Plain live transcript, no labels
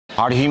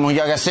হাড়হিম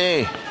হইয়া গেছে,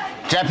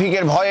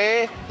 ট্রাফিকের ভয়ে,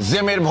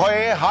 জ্যামের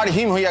ভয়ে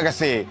হাড়হিম হইয়া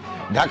গেছে।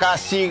 ঢাকা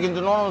আসছি কিন্তু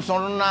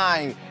নরম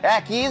নাই,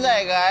 একই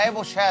জায়গায়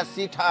বসে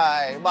আসছি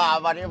ঠায়।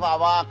 বাবা রে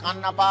বাবা,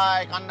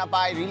 কান্না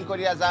পায়, রিল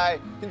করিয়া যায়,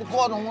 কিন্তু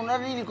কত মনে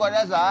রিল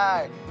করিয়া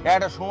যায়,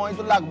 একটা সময়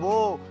তো লাগবো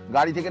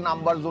গাড়ি থেকে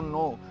নামবার জন্য।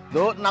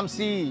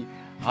 নামছি,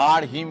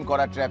 হাড়হিম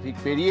করা ট্রাফিক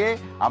পেরিয়ে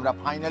আমরা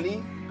ফাইনালি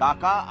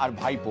কাকা আর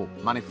ভাইপো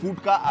মানে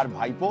ফুডকা আর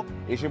ভাইপো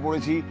এসে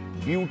পড়েছি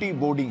বিউটি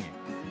বোর্ডিং এ।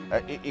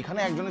 এখানে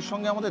একজনের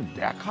সঙ্গে আমাদের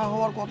দেখা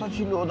হওয়ার কথা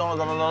ছিল।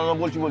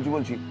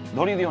 বলছি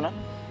ধরিয়ে দিও না।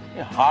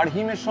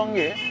 হাড়হিমের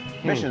সঙ্গে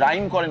বেশ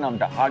রাইম করে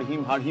নামটা,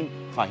 হাড়হিম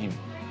ফাহিম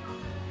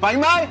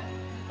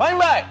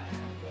ভাই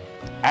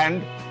এন্ড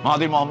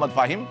মাহাদির মোহাম্মদ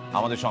ফাহিম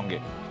আমাদের সঙ্গে।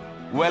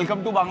 ওয়েলকাম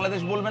টু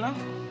বাংলাদেশ বলবে না?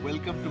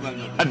 Welcome to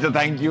Bangladesh. আচ্ছা,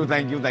 thank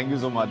you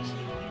so much.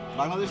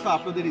 Bangladesh তো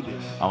আপনাদেরই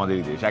দেশ,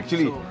 আমাদেরই দেশ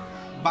অ্যাকচুয়ালি,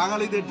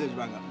 বাঙালিদের দেশ।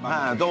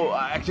 হ্যাঁ, তো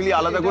অ্যাকচুয়ালি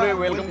আলাদা করে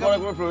ওয়েলকাম করার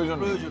কোনো প্রয়োজন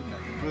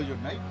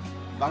নাই।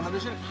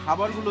 বাংলাদেশের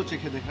খাবারগুলো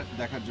চেখে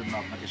দেখার জন্য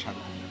আপনাকে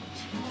স্বাগত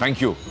জানাচ্ছি। Thank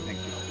you.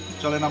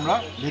 চলেন আমরা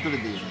ভেতরে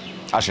দিয়ে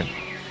আসেন।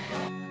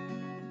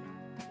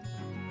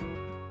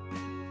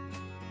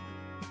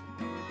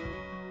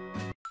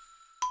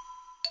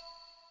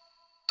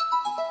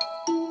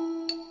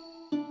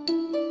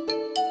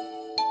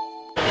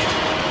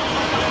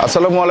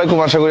 আসসালামু আলাইকুম,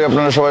 আশা করি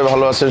আপনারা সবাই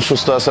ভালো আছেন,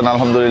 সুস্থ আছেন।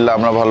 আলহামদুলিল্লাহ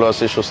আমরা ভালো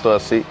আছি, সুস্থ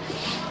আছি।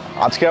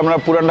 আজকে আমরা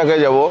পুরান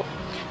ঢাকায় যাব,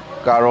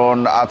 কারণ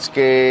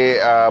আজকে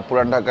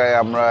পুরান ঢাকায়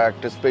আমরা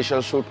একটা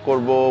স্পেশাল শ্যুট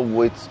করব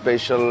উইথ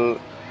স্পেশাল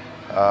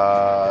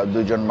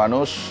দুইজন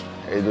মানুষ।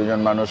 এই দুজন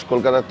মানুষ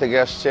কলকাতা থেকে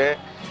আসছে।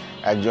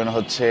 একজন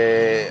হচ্ছে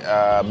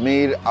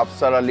মীর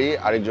আফসার আলী,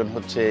 আরেকজন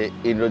হচ্ছে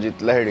ইন্দ্রজিৎ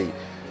লাহিড়ী।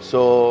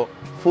 সো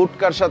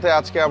ফুডকার সাথে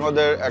আজকে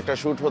আমাদের একটা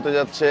শ্যুট হতে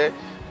যাচ্ছে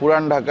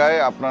পুরান ঢাকায়।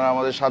 আপনারা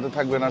আমাদের সাথে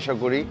থাকবেন, আশা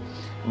করি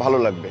ভালো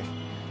লাগবে।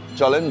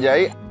 চলেন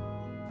যাই।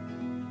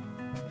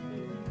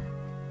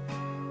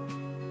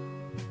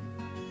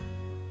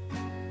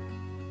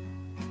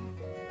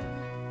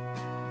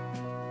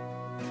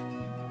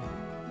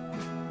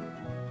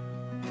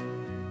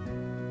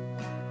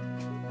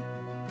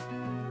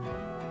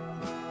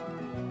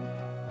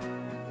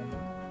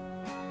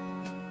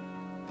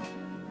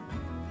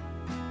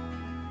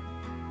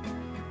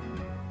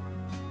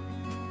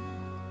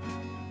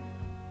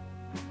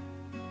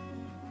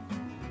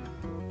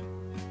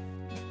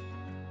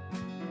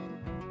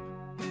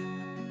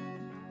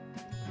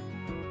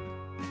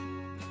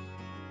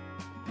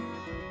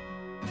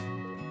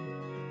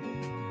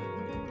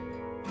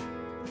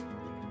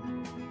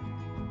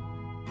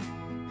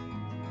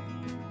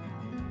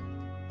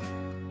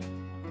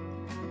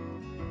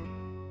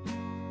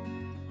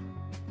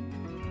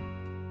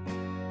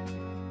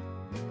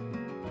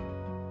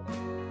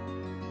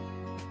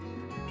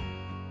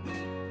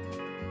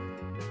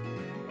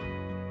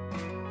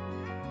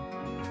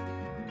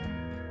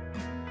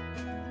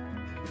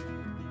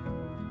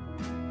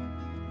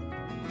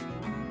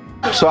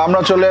 সো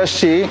আমরা চলে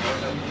আসছি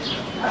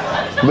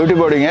বিউটি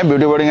বোর্ডিংয়ে।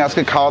 বিউটি বোর্ডিংয়ে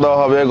আজকে খাওয়া দাওয়া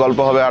হবে, গল্প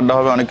হবে, আড্ডা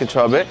হবে, অনেক কিছু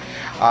হবে।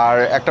 আর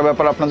একটা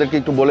ব্যাপার আপনাদেরকে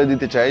একটু বলে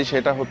দিতে চাই,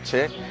 সেটা হচ্ছে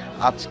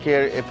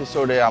আজকের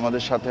এপিসোডে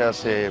আমাদের সাথে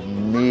আছে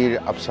মীর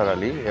আফসার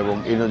আলী এবং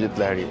ইন্দ্রজিৎ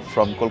লাহিড়ী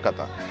ফ্রম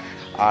কলকাতা।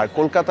 আর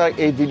কলকাতায়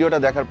এই ভিডিওটা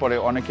দেখার পরে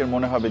অনেকের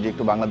মনে হবে যে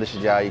একটু বাংলাদেশে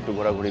যাই, একটু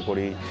ঘোরাঘুরি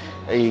করি,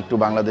 এই একটু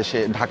বাংলাদেশে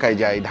ঢাকায়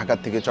যাই, ঢাকার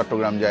থেকে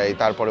চট্টগ্রাম যাই,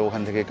 তারপরে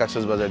ওখান থেকে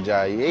কক্সবাজার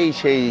যাই, এই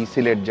সেই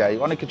সিলেট যাই,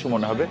 অনেক কিছু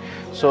মনে হবে।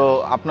 সো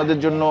আপনাদের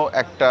জন্য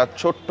একটা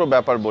ছোট্ট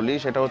ব্যাপার বলি,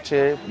 সেটা হচ্ছে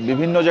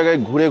বিভিন্ন জায়গায়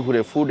ঘুরে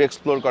ঘুরে ফুড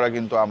এক্সপ্লোর করা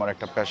কিন্তু আমার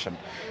একটা প্যাশন।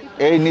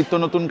 এই নিত্য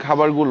নতুন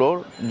খাবারগুলোর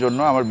জন্য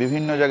আমার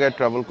বিভিন্ন জায়গায়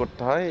ট্রাভেল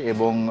করতে হয়,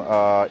 এবং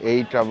এই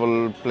ট্রাভেল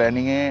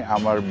প্ল্যানিংয়ে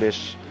আমার বেশ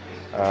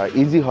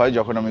ইজি হয়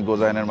যখন আমি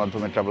গোজায়নের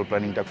মাধ্যমে ট্রাভেল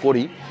প্ল্যানিংটা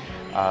করি।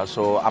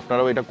 সো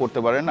আপনারাও এটা করতে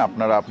পারেন।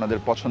 আপনারা আপনাদের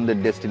পছন্দের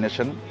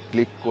ডেস্টিনেশন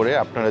ক্লিক করে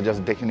আপনারা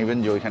জাস্ট দেখে নেবেন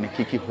যে ওইখানে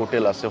কী কী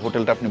হোটেল আছে।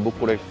 হোটেলটা আপনি বুক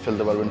করে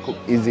ফেলতে পারবেন খুব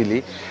ইজিলি।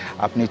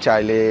 আপনি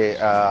চাইলে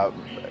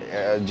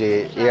যে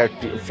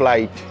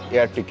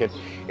এয়ার টিকেট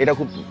এটা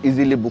খুব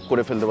ইজিলি বুক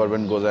করে ফেলতে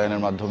পারবেন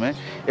গোজায়নের মাধ্যমে,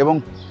 এবং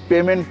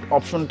পেমেন্ট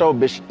অপশনটাও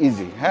বেশ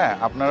ইজি। হ্যাঁ,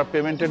 আপনারা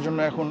পেমেন্টের জন্য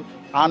এখন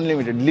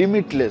আনলিমিটেড,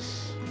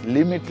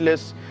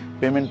 লিমিটলেস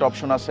পেমেন্ট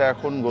অপশন আছে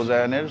এখন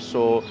গোজায়নের।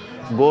 সো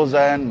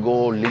গোজায়ন, গো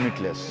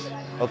লিমিটলেস।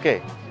 ওকে,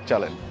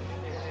 চলেন।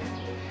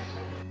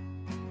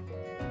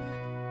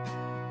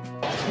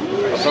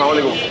 আসসালামু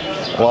আলাইকুম।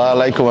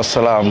 ওয়ালাইকুম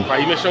আসসালাম।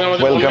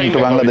 Welcome to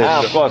Bangladesh.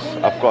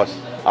 অফকোর্স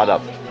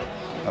আদাব।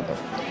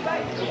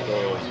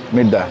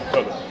 মির্দা,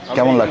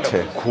 কেমন লাগছে?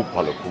 খুব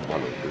ভালো।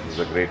 This is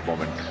a great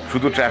moment.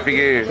 শুধু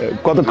ট্রাফিকে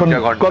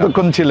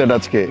কতক্ষণ ছিলেন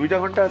আজকে? 2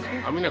 ঘন্টা আছে।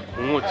 আমি না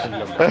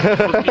ঘুমোচ্ছিলাম।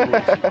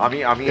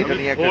 আমি এটা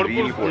নিয়ে একটা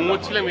রিল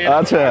ঘুমোচ্ছিলাম।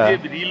 আচ্ছা,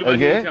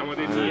 ওকে,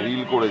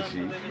 রিল করেছি।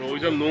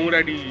 ওইসব নোংরা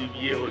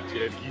ইয়ে হচ্ছে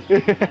আর কি।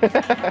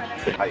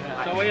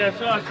 সবাই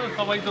আসো,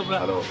 সবাই তোমরা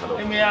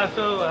মেয়ে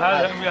আসো,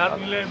 আমি হাত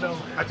মিলে দাও।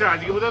 আচ্ছা,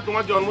 আজকে বোধহয়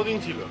তোমার জন্মদিন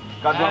ছিল।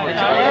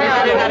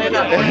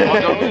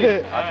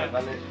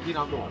 কি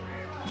নাম তোমার?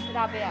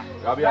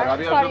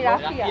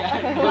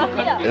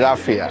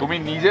 রাফিয়া। তুমি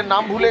নিজের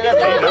নাম ভুলে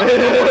গেছো?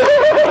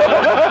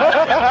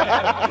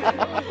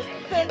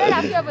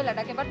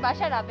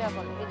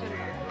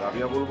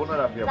 রাবিয়া বলবো না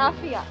রাবিয়া?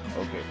 রাফিয়া।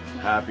 ওকে,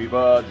 happy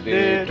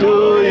birthday to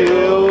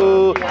you,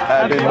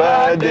 happy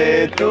birthday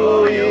to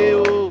you,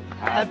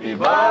 happy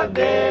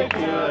birthday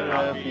to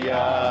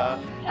Rafia,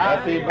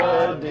 happy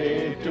birthday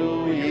to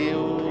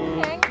you.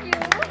 Thank you.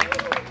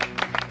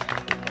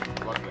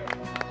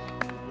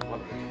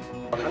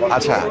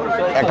 আচ্ছা,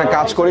 একটা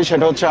কাজ করি,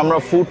 সেটা হচ্ছে আমরা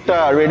ফুডটা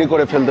রেডি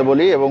করে ফেলতে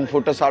বলি এবং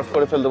ফুডটা সার্ভ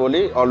করে ফেলতে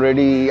বলি।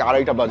 অলরেডি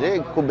 2:30 বাজে,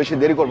 খুব বেশি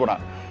দেরি করবো না।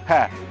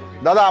 হ্যাঁ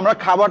দাদা, আমরা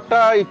খাবারটা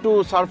একটু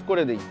সার্ভ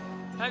করে দিই।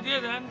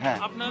 হ্যাঁ,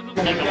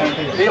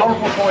 এই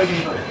অল্প সময়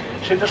দিন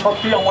সেটা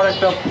সত্যি আমার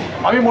একটা,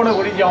 আমি মনে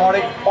করি যে আমার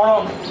এই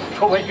পরম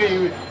সবাইকে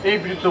এই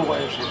বৃদ্ধ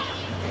বয়সে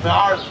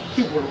আর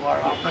কি বলবো, আর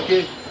আপনাকে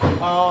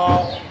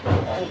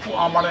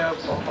মানে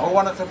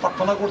ভগবানের কাছে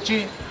প্রার্থনা করছি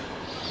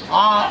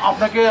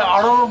আপনাকে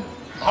আরও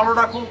ভালো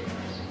রাখুক,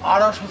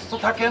 আরও সুস্থ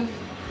থাকেন,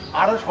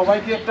 আরও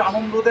সবাইকে একটা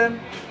আনন্দ দেন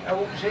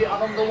এবং সেই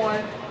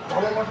আনন্দময়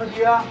ভালোবাসা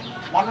দিয়া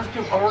মানুষকে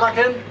ভালো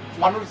রাখেন,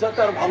 মানুষ যাতে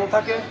আর ভালো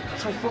থাকে,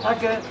 সুস্থ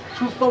থাকে,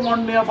 সুস্থ মন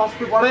নিয়ে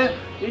বাঁচতে পারে,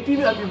 এটি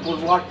আমি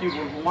বলবো। আর কি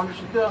বলবো,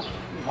 মানুষের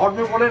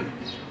ধর্মে বলেন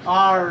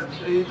আর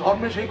এই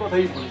ধর্মে সেই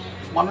কথাই বলি,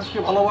 মানুষকে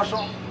ভালোবাসো,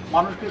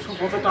 মানুষকে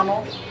সুপথে টানো,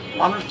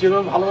 মানুষ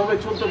যেভাবে ভালোভাবে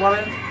চলতে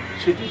পারেন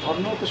সেটি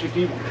ধর্ম, তো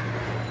সেটিই বলে।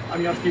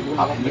 আমি আর কি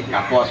বলবো, আপনি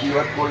এত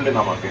আশীর্বাদ করলেন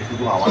আমাকে,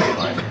 শুধু আমাকে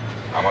নয়,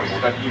 আমার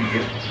গোটা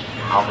টিমকে।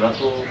 আমরা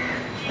তো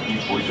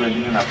পরিচয়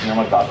দিলেন, আপনি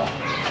আমার দাদা,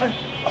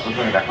 আপনার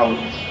সঙ্গে দেখা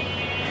হলো।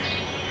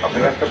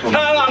 আপনাকে একটা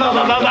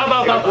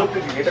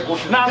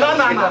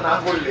না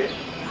করলে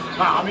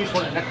না, আমি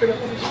শোনেন একটা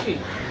ব্যাপার হচ্ছে কি,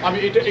 আমি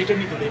এটা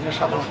নিতে দেই না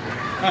সাধারণত।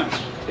 হ্যাঁ,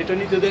 এটা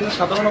নিতে দেয় না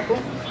সাধারণত।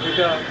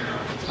 এটা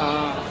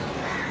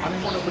আমি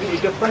মনে করি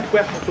এটা প্রায়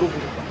একমাত্র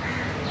উপভোক্তা।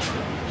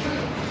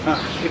 হ্যাঁ,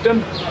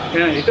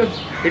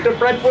 এটা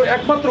প্রায়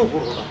একমাত্র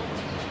উপভোক্তা।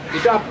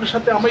 এটা আপনার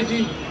সাথে আমি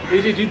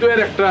এই যে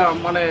হৃদয়ের একটা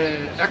মানে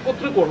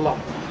একত্রে করলাম,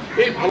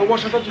 এই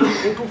ভালোবাসাটা যদি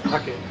অটুট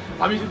থাকে,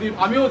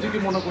 আমিও যদি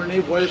মনে করেন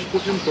এই বয়স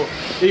পর্যন্ত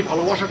এই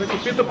ভালোবাসাটাকে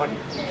পেতে পারি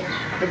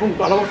এবং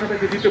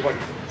ভালোবাসাটাকে দিতে পারি,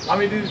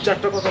 আমি যদি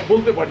চারটা কথা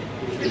বলতে পারি,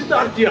 এটা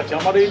আর কি আছে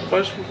আমার এই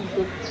বয়স পর্যন্ত,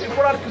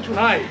 এরপর আর কিছু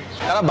নাই।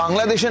 যারা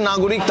বাংলাদেশের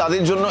নাগরিক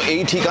তাদের জন্য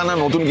এই ঠিকানা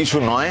নতুন কিছু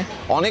নয়।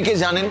 অনেকে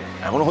জানেন,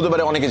 এমন হতে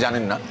পারে অনেকে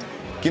জানেন না,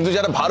 কিন্তু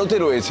যারা ভারতে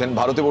রয়েছেন,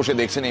 ভারতে বসে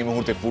দেখছেন এই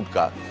মুহূর্তে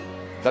ফুডকা,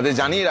 তাদের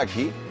জানিয়ে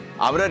রাখি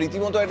আমরা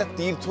রীতিমতো একটা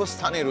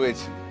তীর্থস্থানে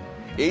রয়েছি।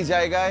 এই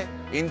জায়গায়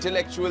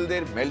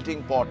ইন্টেলেকচুয়ালদের মেল্টিং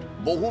পট,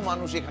 বহু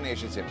মানুষ এখানে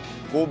এসেছেন,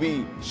 কবি,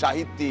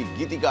 সাহিত্যিক,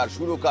 গীতিকার,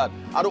 সুরকার,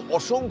 আরো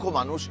অসংখ্য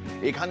মানুষ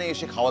এখানে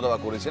এসে খাওয়া দাওয়া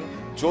করেছেন।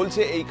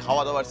 চলছে এই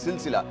খাওয়া দাওয়ার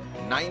সিলসিলা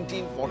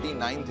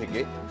 1949 থেকে।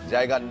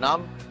 জায়গার নাম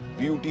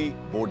বিউটি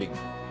বোর্ডিং।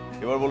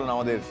 এবার বলুন,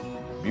 আমাদের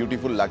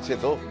বিউটিফুল লাগছে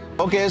তো?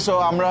 ওকে, সো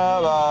আমরা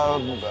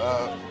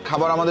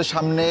খাবার আমাদের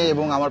সামনে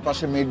এবং আমার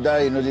পাশে মির্দা,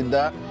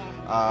 ইনজিৎদা,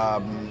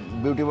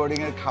 বিউটি বোর্ডিং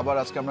এর খাবার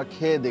আজকে আমরা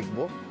খেয়ে দেখব।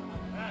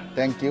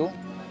 Thank you.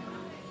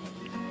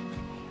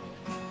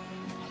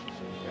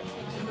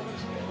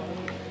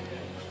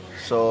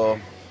 সো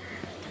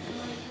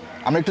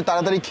আমরা একটু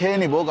তাড়াতাড়ি খেয়ে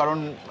নিব, কারণ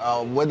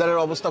ওয়েদারের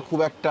অবস্থা খুব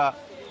একটা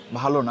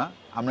ভালো না।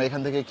 আমরা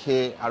এখান থেকে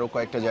খেয়ে আরো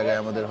কয়েকটা জায়গায়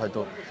আমাদের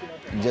হয়তো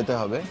যেতে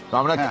হবে। তো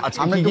আমরা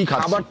আজকে আমরা কি একটু কি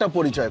খাচ্ছি? খাবারটা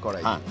পরিচয়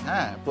করাই। হ্যাঁ।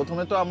 হ্যাঁ,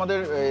 প্রথমে তো আমাদের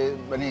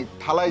মানে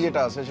থালায়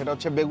যেটা আছে সেটা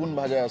হচ্ছে বেগুন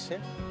ভাজা আছে,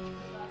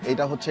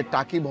 এটা হচ্ছে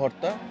টাকি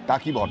ভর্তা,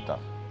 টাকি ভর্তা,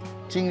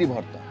 চিংড়ি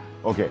ভর্তা।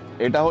 ওকে,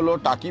 এটা হলো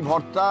টাকি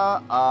ভর্তা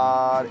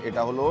আর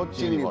এটা হলো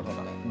চিংড়ি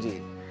ভর্তা। জি,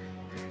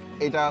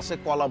 এটা আছে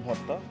কলা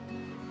ভর্তা,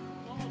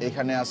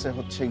 এখানে আছে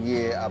হচ্ছে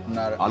গিয়ে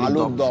আপনার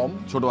আলুর দম,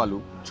 ছোট আলু,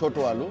 ছোট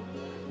আলু।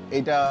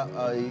 এটা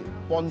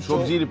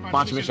সবজির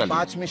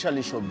পাঁচ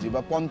মিশালি সবজি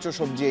বা পঞ্চ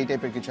সবজি এই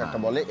টাইপের কিছু একটা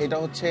বলে। এটা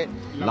হচ্ছে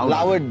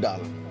লাউয়ের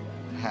ডাল।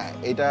 হ্যাঁ,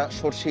 এটা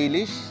সরষে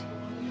ইলিশ,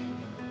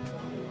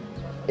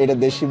 এটা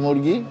দেশি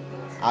মুরগি,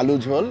 আলু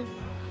ঝোল,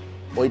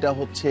 ওইটা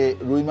হচ্ছে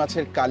রুই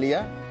মাছের কালিয়া,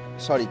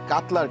 সরি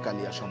কাতলার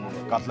কালিয়া,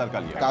 সম্ভবত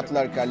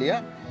কাতলার কালিয়া।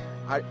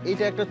 আর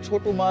এটা একটা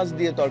ছোট মাছ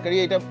দিয়ে তরকারি।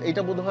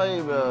 এটা বোধহয়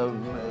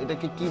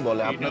এটাকে কি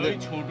বলে আপনাদের?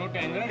 ছোট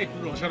ট্যাংরার একটু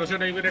রসা রসা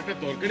টাইপের একটা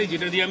তরকারি,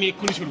 যেটা দিয়ে আমি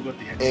এক্ষুনি শুরু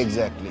করতে চাই।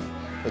 এক্স্যাক্টলি।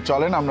 তো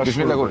চলেন আমরা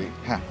বিসমিল্লাহ করি।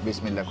 হ্যাঁ,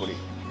 বিসমিল্লাহ করি।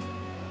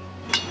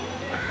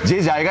 যে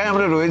জায়গায়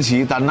আমরা রয়েছি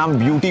তার নাম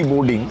বিউটি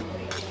বোর্ডিং,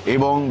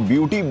 এবং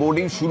বিউটি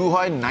বোর্ডিং শুরু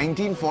হয়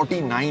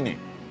 1949-এ।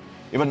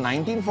 এবার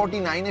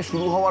 1949-এ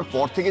শুরু হওয়ার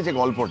পর থেকে যে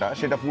গল্পটা,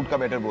 সেটা ফুডকা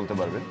ব্যাটার বলতে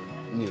পারবেন।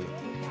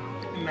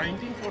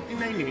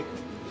 1949-এ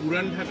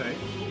পুরান ঢাকায়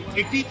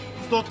একটি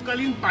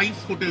তৎকালীন পাইস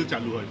হোটেল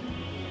চালু হয়।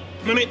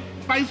 মানে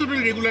পাইস হোটেল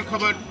রেগুলার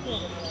খাবার,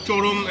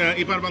 চরম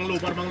এপার বাংলা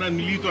ওপার বাংলার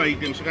মিলিত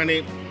আইটেম। সেখানে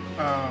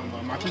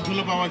মাছের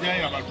ঝোলও পাওয়া যায়,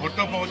 আবার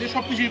ভর্তাও পাওয়া যায়,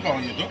 সব কিছুই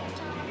পাওয়া যেত।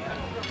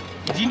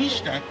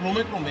 জিনিসটা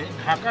ক্রমে ক্রমে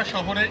ঢাকা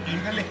শহরের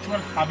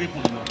ইন্টালেকচুয়াল হাবে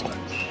পরিণত হয়।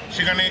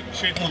 সেখানে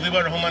শেখ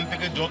মুজিবুর রহমান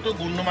থেকে যত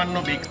গণ্যমান্য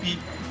ব্যক্তি,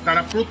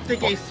 তারা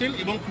প্রত্যেকে এসেছেন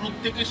এবং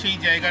প্রত্যেকে সেই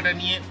জায়গাটা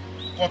নিয়ে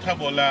কথা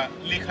বলা,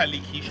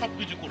 লেখালেখি সব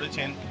কিছু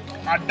করেছেন,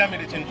 আড্ডা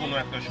মেরেছেন। কোনো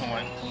একটা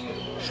সময়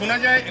শোনা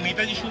যায়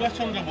নেতাজি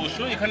সুভাষচন্দ্র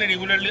বসু এখানে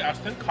রেগুলারলি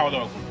আসতেন খাওয়া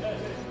দাওয়া করতেন।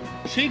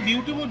 সেই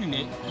বিউটি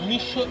বোর্ডিংয়ে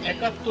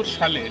 1971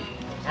 সালের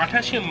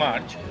 28শে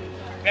মার্চ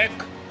এক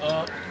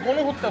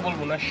গণহত্যা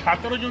বলবো না,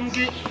 17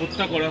 জনকে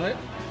হত্যা করা হয়।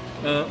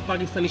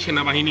 পাকিস্তানি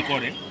সেনাবাহিনী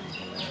করে।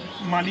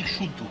 মালিক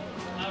শুদ্ধ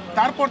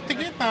তারপর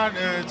থেকে তার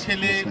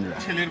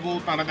ছেলের বউ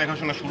তারা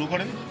দেখাশোনা শুরু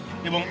করেন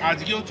এবং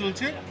আজকেও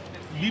চলছে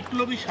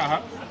বিপ্লবী সাহা,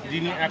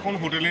 যিনি এখন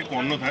হোটেলের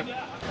কর্ণধার।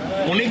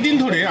 অনেকদিন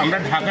ধরে আমরা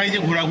ঢাকায় যে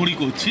ঘোরাঘুরি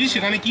করছি,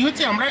 সেখানে কি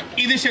হচ্ছে, আমরা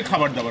এদেশের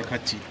খাবার দাবার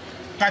খাচ্ছি,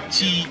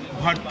 কাচ্চি,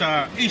 ভর্তা,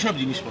 এইসব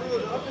জিনিসপত্র।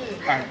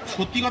 আর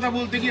সত্যি কথা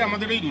বলতে কি,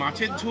 আমাদের ওই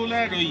মাছের ঝোল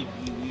আর ওই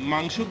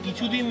মাংস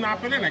কিছুদিন না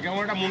পেলে না কেমন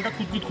একটা মনটা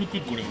খুঁতখুত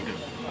করে ওঠে।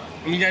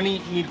 আমি জানি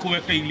খুব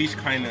একটা ইলিশ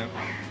খায় না,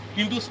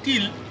 কিন্তু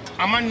স্টিল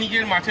আমার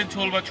নিজের মাছের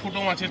ঝোল বা ছোট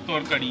মাছের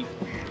তরকারি,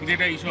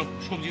 যেটা এইসব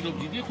সবজি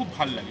টবজি দিয়ে খুব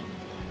ভালো লাগে।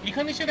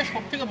 এখানে সেটা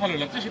সব থেকে ভালো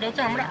লাগছে, সেটা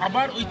হচ্ছে আমরা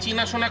আবার ওই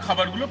চেনাশোনা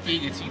খাবারগুলো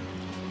পেয়ে গেছি,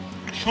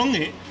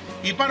 সঙ্গে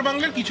এপার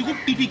বাংলার কিছু খুব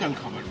টিপিক্যাল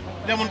খাবার,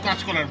 যেমন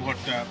কাঁচকলার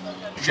ভর্তা,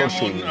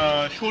 যেমন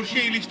সর্ষে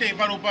ইলিশটা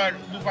এপার ওপার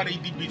দুপার এই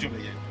দিব্যি চলে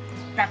যায়,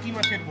 টাকি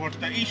মাছের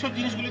ভর্তা, এইসব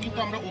জিনিসগুলো কিন্তু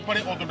আমরা ওপারে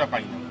অতটা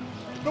পাই না।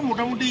 তো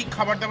মোটামুটি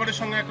খাবার দাবারের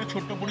সঙ্গে একটা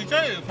ছোট্ট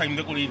পরিচয়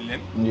ফাইমদা করিয়ে দিলেন।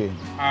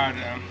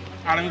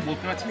 আর আমি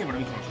বলতে পারছি না, এবার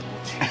আমি সমস্যা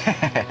করছি।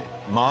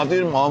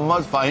 মাহাতির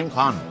মোহাম্মদ ফাহিম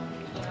খান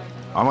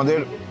আমাদের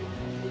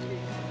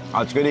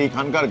আজকের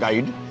এইখানকার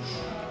গাইড।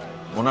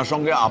 ওনার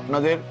সঙ্গে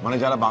আপনাদের মানে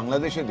যারা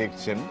বাংলাদেশে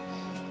দেখছেন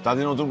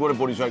তাদের নতুন করে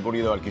পরিচয়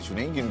করিয়ে দেওয়ার কিছু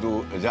নেই, কিন্তু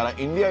যারা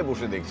ইন্ডিয়ায়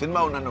বসে দেখছেন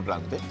বা অন্যান্য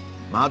প্রান্তে,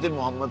 মাহাতির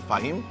মোহাম্মদ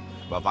ফাহিম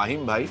বা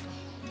ফাহিম ভাই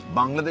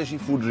বাংলাদেশি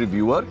ফুড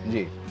রিভিউয়ার।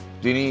 জি,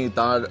 তিনি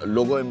তার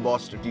লোগো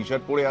এমবসড টি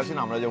শার্ট পরে আছেন,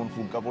 আমরা যেমন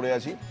ফুডকা পরে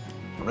আছি।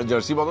 আমরা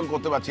জার্সি বদল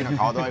করতে পারছি না,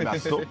 খাওয়া দাওয়ায়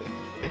ব্যস্ত।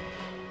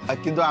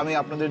 কিন্তু আমি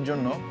আপনাদের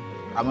জন্য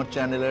আমার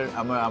চ্যানেলের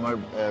আমার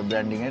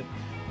ব্র্যান্ডিং এর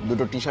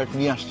দুটো টি শার্ট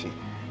নিয়ে আসছি,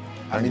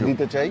 আমি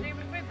দিতে চাই।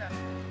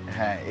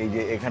 হ্যাঁ, এই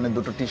যে এখানে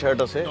দুটো টি শার্ট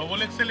আছে, ডবল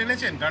এক্সেল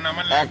এনেছেন? কারণ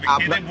আমার লাগবে,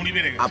 খেতে বুড়ি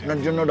বেড়ে গেছে। আপনার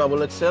জন্য ডবল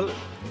এক্সেল,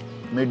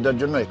 মিডদার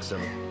জন্য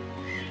এক্সেল,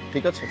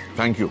 ঠিক আছে?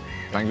 থ্যাংক ইউ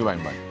ভাই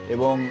ভাই।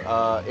 এবং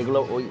এগুলো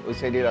ওই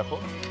সাইডে রাখো।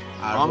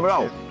 আর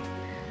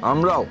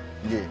আমরাও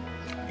জি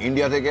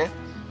ইন্ডিয়া থেকে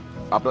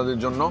আপনাদের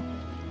জন্য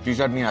টি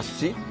শার্ট নিয়ে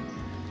আসছি,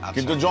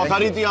 কিন্তু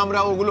যথারীতি আমরা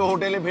ওগুলো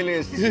হোটেলে ফেলে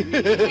এসেছি।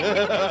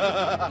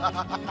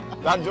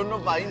 তার জন্য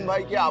ফাহিম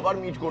ভাইকে আবার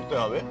মিট করতে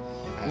হবে,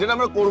 যেটা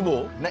আমরা করব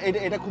না।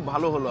 এটা খুব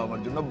ভালো হলো আমার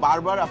জন্য।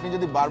 বারবার আপনি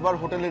যদি বারবার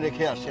হোটেলে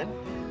রেখে আসেন,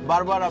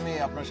 বারবার আমি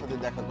আপনার সাথে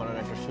দেখা করার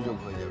একটা সুযোগ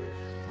হয়ে যাবে।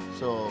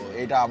 সো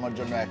এটা আমার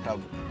জন্য একটা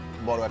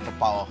বড় একটা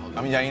পাওয়া হবে।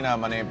 আমি জানি না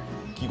মানে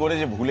কি করে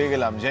যে ভুলে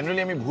গেলাম,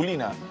 জেনারেলি আমি ভুলি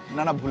না।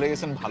 না, ভুলে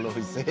গেছেন, ভালো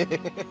হয়েছে।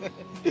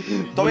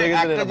 তবে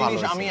একটা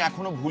জিনিস আমি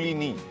এখনো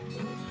ভুলিনি,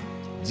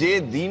 যে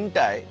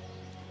দিনটায়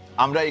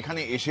আমরা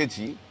এখানে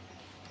এসেছি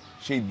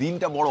সেই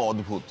দিনটা বড়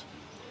অদ্ভুত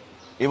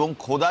এবং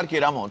খোদার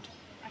কেরামত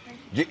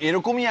যে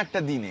এরকমই একটা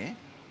দিনে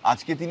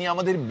আজকে তিনি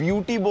আমাদের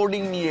বিউটি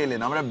বোর্ডিং নিয়ে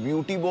এলেন। আমরা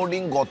বিউটি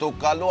বোর্ডিং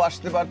গতকালও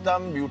আসতে পারতাম,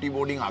 বিউটি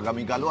বোর্ডিং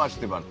আগামীকালও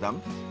আসতে পারতাম।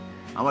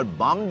 আমার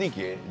বাম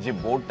দিকে যে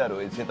বোর্ডটা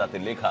রয়েছে তাতে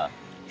লেখা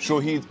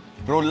শহীদ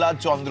প্রহ্লাদ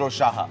চন্দ্র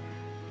সাহা।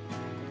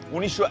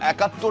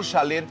 1971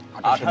 সালের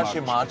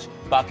 28শে মার্চ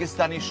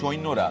পাকিস্তানি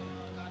সৈন্যরা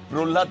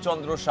প্রহ্লাদ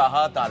চন্দ্র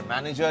সাহা, তার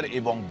ম্যানেজার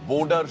এবং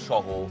বোর্ডার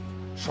সহ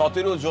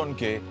 17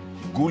 জনকে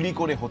গুলি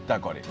করে হত্যা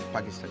করে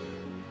পাকিস্তানে।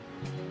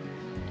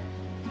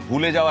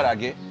 ভুলে যাওয়ার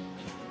আগে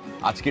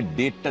আজকে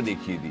ডেটটা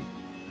দেখিয়ে দিই।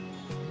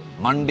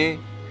 Monday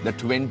the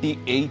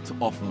 28th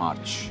of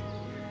March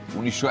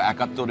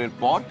 1971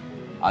 পর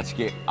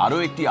আজকে আরো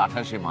একটি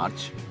 28শে মার্চ,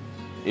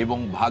 এবং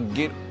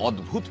ভাগ্যের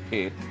অদ্ভুত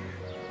ফের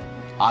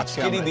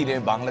আজকেরই দিনে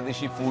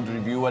বাংলাদেশি ফুড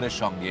রিভিউয়ারের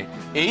সঙ্গে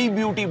এই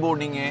বিউটি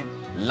বোর্ডিং এ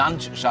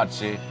লাঞ্চ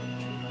সারছে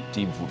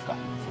টিম ফুডকা।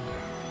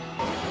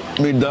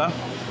 মির্দা,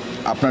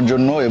 আপনার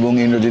জন্য এবং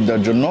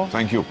ইন্দ্রজিৎদার জন্য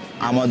থ্যাংক ইউ।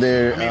 আমাদের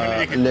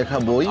লেখা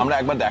বই আমরা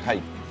একবার দেখাই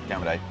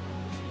ক্যামেরায়।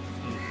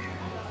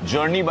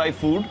 Journey buy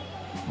food,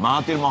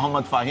 Mahathir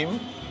Mohammad Fahim,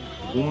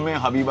 Umme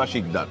Habiba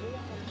Sikdar,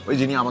 ওই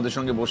যিনি আমাদের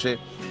সঙ্গে বসে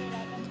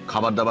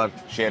খাবার দাবার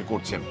শেয়ার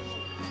করছেন।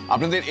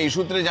 আপনাদের এই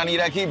সূত্রে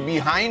জানিয়ে রাখি,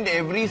 behind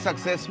every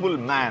successful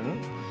man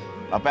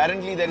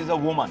apparently there is a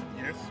woman.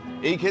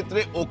 এই ক্ষেত্রে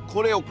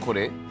অক্ষরে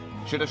অক্ষরে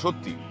সেটা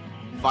সত্যি।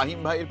 ফাহিম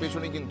ভাইয়ের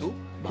পেছনে কিন্তু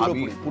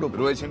ভাবি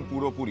রয়েছেন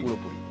পুরোপুরি।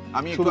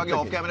 আমি একটু আগে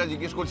অফ ক্যামেরা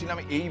জিজ্ঞেস করছিলাম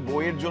এই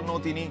বইয়ের জন্য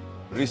তিনি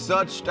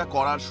রিসার্চটা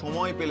করার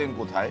সময় পেলেন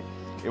কোথায়,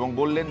 এবং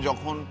বললেন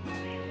যখন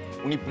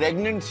উনি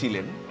প্রেগনেন্ট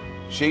ছিলেন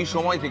সেই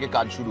সময় থেকে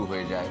কাজ শুরু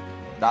হয়ে যায়।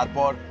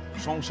 তারপর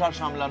সংসার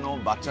সামলানো,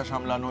 বাচ্চা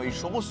সামলানো, এই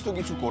সমস্ত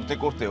কিছু করতে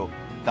করতেও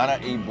তারা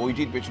এই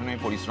বইটির পেছনে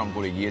পরিশ্রম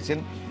করে গিয়েছেন।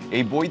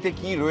 এই বইতে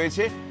কি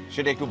রয়েছে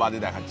সেটা একটু বাদে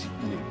দেখাচ্ছি।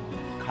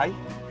 খাই।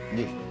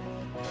 জি,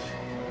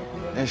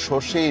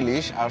 সর্ষে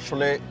ইলিশ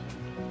আসলে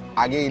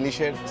আগে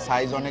ইলিশের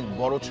সাইজ অনেক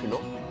বড় ছিল,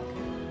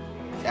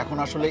 এখন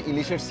আসলে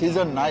ইলিশের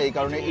সিজন না, এই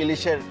কারণে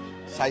ইলিশের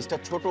সাইজটা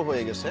ছোট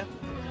হয়ে গেছে।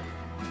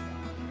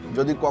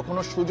 যদি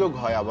কখনো সুযোগ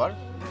হয় আবার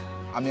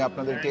আমি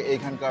আপনাদেরকে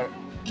এইখানকার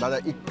দাদা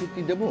একটু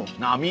কি দেবো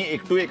না, আমি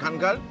একটু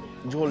এখানকার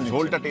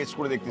ঝোলটা টেস্ট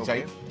করে দেখতে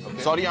চাই।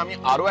 সরি, আমি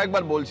আরো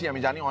একবার বলছি, আমি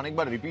জানি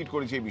অনেকবার রিপিট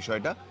করেছি এই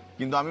বিষয়টা,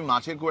 কিন্তু আমি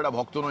মাছের খুব একটা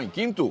ভক্ত নই,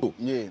 কিন্তু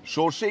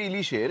সর্ষে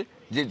ইলিশের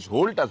যে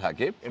ঝোলটা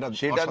থাকে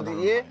সেটা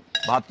দিয়ে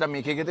ভাতটা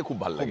মেখে খেতে খুব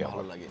ভালো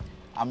লাগে।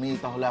 আমি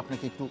তাহলে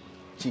আপনাকে একটু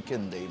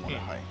চিকেন দেই মনে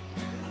হয়,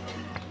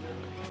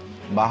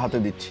 বা হাতে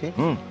দিচ্ছি।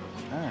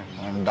 হ্যাঁ,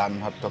 ডান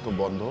হাতটা তো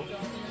বন্ধ।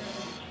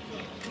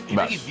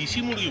 দেশি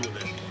মুরগি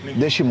বলে?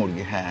 দেশি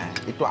মুরগি, হ্যাঁ।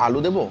 একটু আলু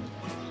দেবো?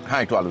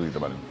 হ্যাঁ, একটু আলু দিতে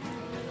পারেন।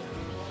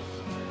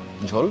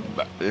 ঝোল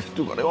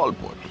একটু করে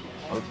অল্প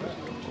অল্প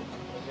একটু।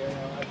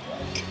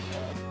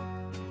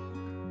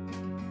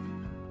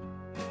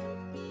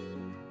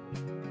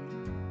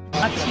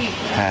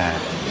 হ্যাঁ,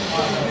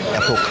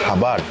 এত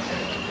খাবার,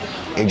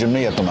 এই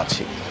জন্যই এত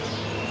মাছি।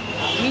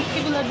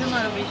 মিষ্টিগুলোর জন্য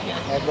আরো বেশি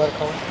আছে।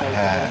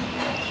 হ্যাঁ,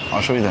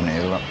 অসুবিধা নেই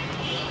এবার।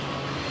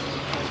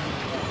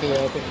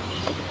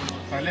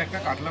 তাহলে একটা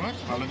কাতলা মাছ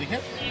ভালো দেখে,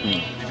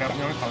 যেটা আপনি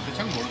আমার খাওয়াতে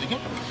চান বড় দেখে,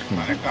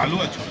 আর একটা আলু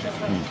আছে।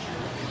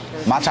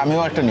 মাছ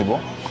আমিও একটা নিব,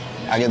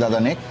 আগে দাদা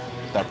নেক,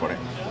 তারপরে।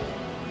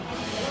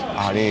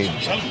 আর এই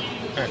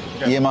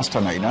ইয়ে মাছটা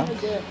নাই না,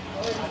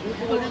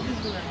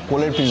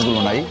 কোলের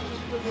পিসগুলো নাই।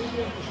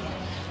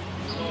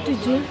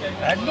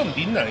 একদম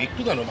দিন না,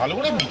 একটু কেন, ভালো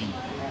করে দিন।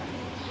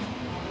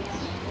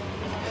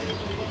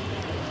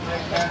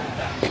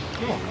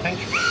 Thank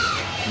you.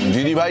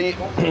 দিদি ভাই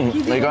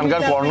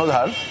এখানকার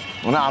কর্ণধার,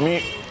 মানে আমি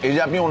এই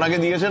যে আপনি ওনাকে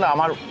দিয়েছেন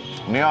আমার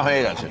নেওয়া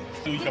হয়ে গেছে।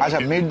 আচ্ছা,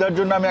 মির্দার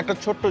জন্য আমি একটা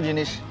ছোট্ট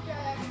জিনিস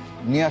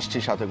নিয়ে আসছি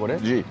সাথে করে।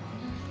 জি,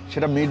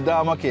 সেটা মির্দা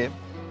আমাকে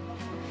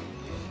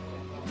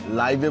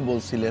লাইভে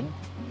বলছিলেন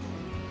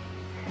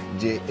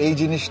যে এই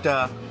জিনিসটা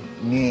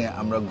নিয়ে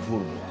আমরা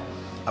ঘুরবো।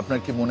 আপনার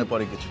কি মনে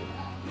পড়ে কিছু?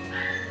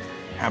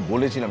 হ্যাঁ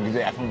বলেছিলাম, কিন্তু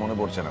এখন মনে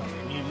পড়ছে না।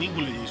 এমনি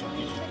বলে দিই সব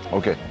কিছু।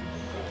 ওকে,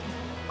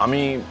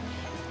 আমি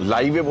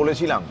লাইভে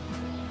বলেছিলাম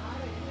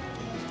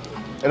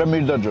এটা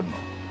মির্দার জন্য।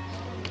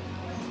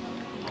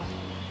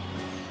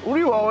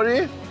 উরি বাবারি,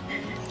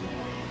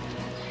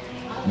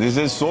 দিস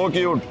ইজ সো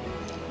কিউট।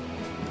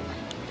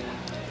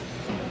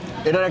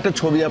 এটার একটা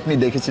ছবি আপনি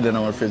দেখেছিলেন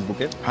আমার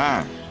ফেসবুকে,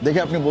 হ্যাঁ, দেখে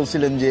আপনি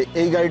বলছিলেন যে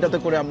এই গাড়িটাতে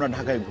করে আমরা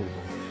ঢাকায় ঘুরবো।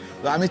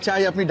 তো আমি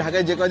চাই আপনি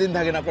ঢাকায় যে কয়দিন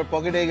থাকেন আপনার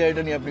পকেটে এই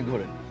গাড়িটা নিয়ে আপনি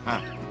ঘোরেন।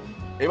 হ্যাঁ।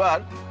 এবার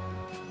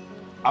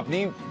আপনি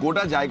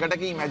গোটা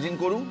জায়গাটাকে ইমাজিন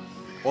করুন,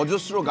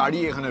 অজস্র গাড়ি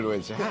এখানে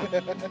রয়েছে। হ্যাঁ,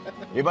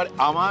 এবার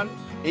আমার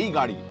এই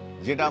গাড়ি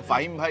যেটা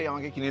ফাহিম ভাই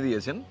আমাকে কিনে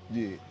দিয়েছেন,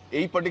 জি,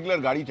 এই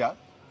পার্টিকুলার গাড়িটা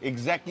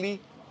এক্স্যাক্টলি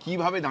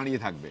কিভাবে দাঁড়িয়ে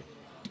থাকবে।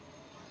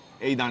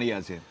 এই দাঁড়িয়ে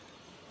আছে,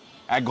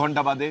 1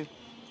 ঘন্টা বাদে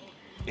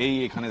এই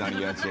এখানে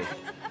দাঁড়িয়ে আছে,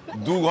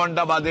 2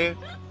 ঘন্টা বাদে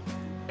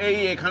এই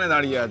এখানে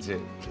দাঁড়িয়ে আছে,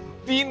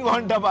 3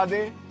 ঘন্টা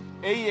বাদে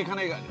এই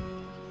এখানে,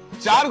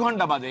 4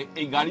 ঘন্টা বাদে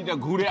এই গাড়িটা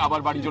ঘুরে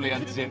আবার বাড়ি চলে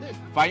যাচ্ছে।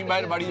 ফাহিম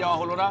ভাইয়ের বাড়ি যাওয়া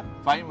হলো না,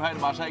 ফাহিম ভাইয়ের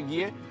বাসায়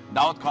গিয়ে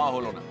দাওয়াত খাওয়া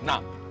হলো না। না,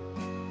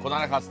 খোদা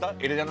না খাস্তা,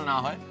 এটা যেন না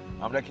হয়।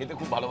 আমরা খেতে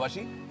খুব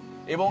ভালোবাসি,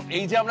 এবং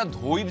এই যে আমরা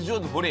ধৈর্য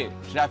ধরে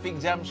ট্রাফিক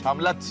জ্যাম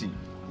সামলাচ্ছি,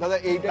 দাদা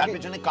এইটা তার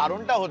পেছনে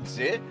কারণটা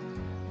হচ্ছে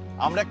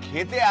আমরা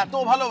খেতে এত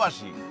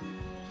ভালোবাসি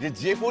যে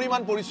যে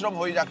পরিমাণ পরিশ্রম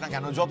হয়ে যাক না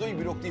কেন, যতই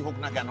বিরক্তি হোক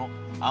না কেন,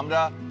 আমরা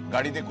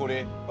গাড়িতে করে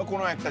বা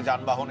কোনো একটা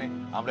যানবাহনে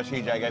আমরা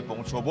সেই জায়গায়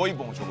পৌঁছবো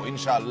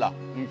ইনশাআল্লাহ।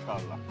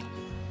 ইনশাআল্লাহ।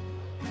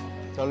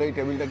 তাহলে এই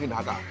টেবিলটা কি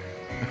ঢাকা?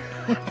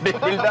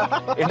 টেবিলটা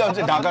এটা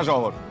হচ্ছে ঢাকা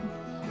শহর,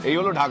 এই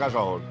হলো ঢাকা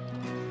শহর।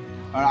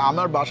 আর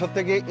আমার বাসার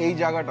থেকে এই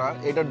জায়গাটা,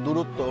 এটার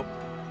দূরত্ব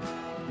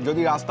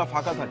যদি রাস্তা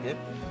ফাঁকা থাকে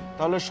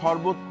তাহলে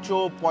সর্বোচ্চ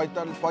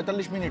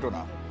 45 মিনিটও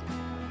না,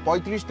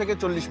 35 থেকে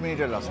 40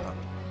 মিনিটের রাস্তা।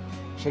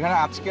 সেখানে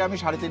আজকে আমি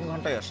 3.5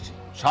 ঘন্টায় আসছি।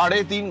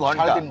 3.5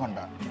 ঘন্টা? 3.5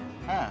 ঘন্টা,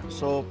 হ্যাঁ।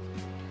 সো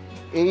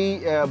এই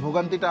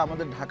ভোগান্তিটা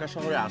আমাদের ঢাকা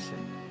শহরে আছে,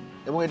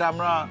 এবং এটা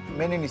আমরা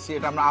মেনে নিছি,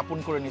 এটা আমরা আপন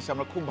করে নিছি।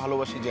 আমরা খুব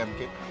ভালোবাসি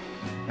জ্যামকে,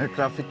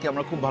 ট্রাফিককে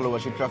আমরা খুব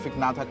ভালোবাসি। ট্রাফিক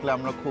না থাকলে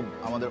আমরা খুব,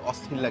 আমাদের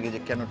অস্থির লাগে যে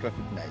কেন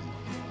ট্রাফিক নাই।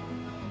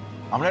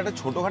 আমরা একটা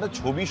ছোটখাটো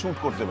ছবি শুট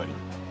করতে পারি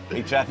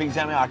এই ট্রাফিক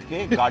জ্যামে আটকে,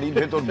 গাড়ির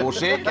ভেতর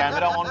বসে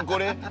ক্যামেরা অন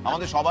করে।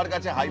 আমাদের সবার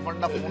কাছে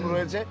হাইফান্ডা ফোন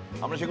রয়েছে,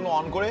 আমরা সেগুলো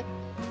অন করে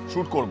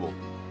শুট করব।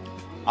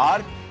 আর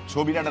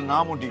ছবির একটা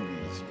নামও ঠিক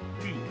দিয়েছি।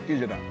 কি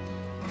যেটা?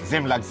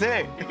 সেম লাগছে।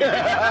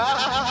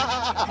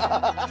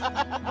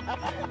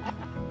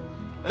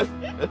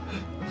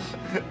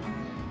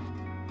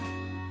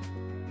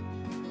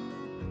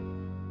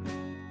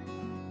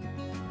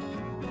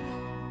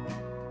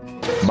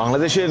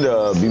 বাংলাদেশের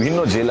বিভিন্ন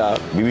জেলা,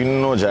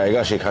 বিভিন্ন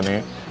জায়গা সেখানে,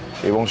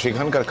 এবং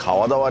সেখানকার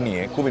খাওয়া দাওয়া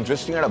নিয়ে খুব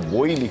ইন্টারেস্টিং একটা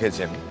বই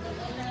লিখেছেন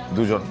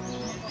দুজন।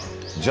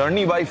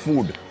 Journey buy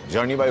food,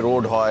 journey by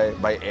road হয়,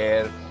 বাই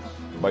এয়ার,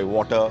 বাই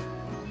ওয়াটার।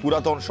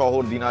 পুরাতন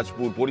শহর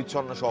দিনাজপুর,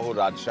 পরিচ্ছন্ন শহর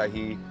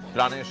রাজশাহী,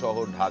 প্রাণের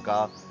শহর ঢাকা,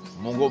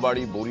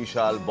 মোগোবাড়ি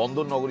বরিশাল,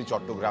 বন্দরনগরী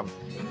চট্টগ্রাম।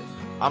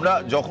 আমরা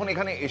যখন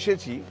এখানে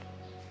এসেছি,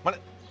 মানে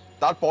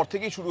তারপর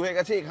থেকেই শুরু হয়ে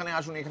গেছে এখানে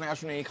আসুন, এখানে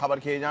আসুন, এই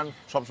খাবার খেয়ে যান,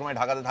 সবসময়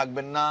ঢাকাতে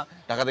থাকবেন না,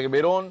 ঢাকা থেকে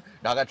বেরোন,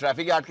 ঢাকা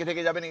ট্রাফিকে আটকে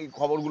থেকে যাবেন, এই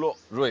খবরগুলো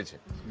রয়েছে।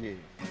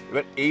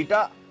 এবার এইটা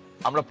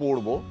আমরা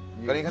পড়বো,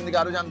 কারণ এখান থেকে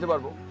আরো জানতে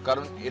পারবো।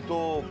 কারণ এ তো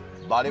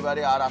বারে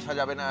বারে আর আসা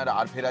যাবে না,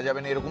 আর ফেরা যাবে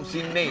না, এরকম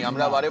সিন নেই।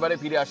 আমরা বারে বারে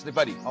ফিরে আসতে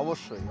পারি,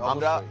 অবশ্যই।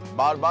 আমরা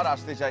বারবার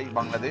আসতে চাই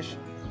বাংলাদেশ,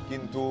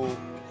 কিন্তু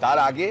তার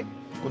আগে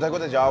কোথায়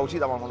কোথায় যাওয়া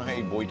উচিত আমার মনে হয়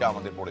এই বইটা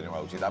আমাদের পড়ে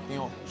নেওয়া উচিত।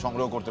 আপনিও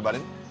সংগ্রহ করতে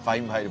পারেন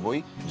ফাহিম ভাইয়ের বই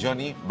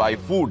জার্নি বাই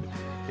ফুড।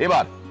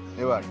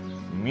 এবার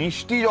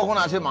মিষ্টি যখন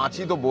আছে,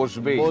 মাছি তো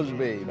বসবেই।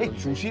 এই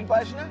চুষির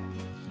পায়েস না?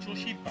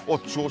 চষির পায়েস। ও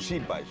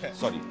চষির পায়েস,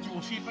 সরি।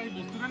 চষির পায়েস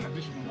বস্তুটা না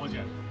বেশ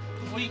মজার।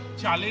 ওই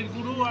চালের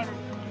গুঁড়ো আর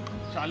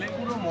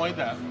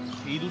ময়দা,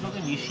 এই দুটোকে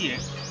মিশিয়ে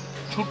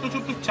ছোট্ট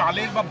ছোট্ট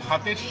চালের বা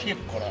ভাতের শেপ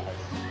করা হয়,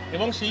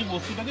 এবং সেই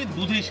বস্তুটাকে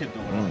দুধেই সেদ্ধ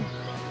করা হয়।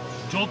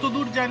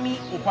 যতদূর জানি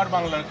ওপার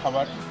বাংলার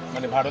খাবার,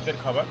 মানে ভারতের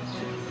খাবার,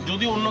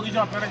 যদি অন্য কিছু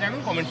আপনারা জানেন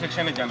কমেন্ট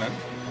সেকশনে জানান।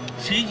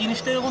 সেই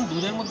জিনিসটা যখন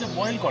দুধের মধ্যে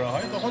বয়েল করা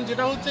হয় তখন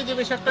যেটা হচ্ছে যে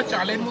বেশ একটা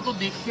চালের মতো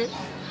দেখতে,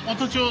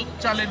 অথচ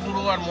চালের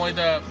গুঁড়ো আর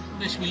ময়দা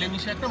বেশ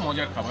মিলেমিশে একটা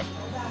মজার খাবার।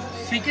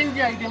 সেকেন্ড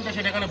যে আইটেমটা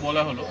সেটা এখানে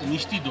বলা হলো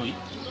মিষ্টি দই,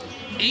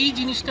 এই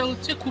জিনিসটা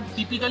হচ্ছে খুব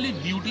টিপিক্যালি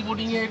বিউটি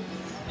বোর্ডিংয়ের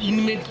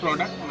ইনমেড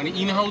প্রোডাক্ট, মানে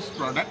ইনহাউস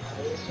প্রোডাক্ট,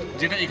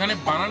 যেটা এখানে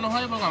বানানো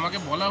হয় এবং আমাকে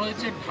বলা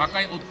হয়েছে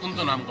ঢাকায় অত্যন্ত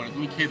নাম করে।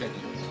 তুমি খেয়ে দেখো।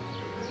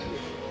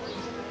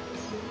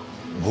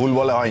 ভুল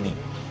বলা হয়নি,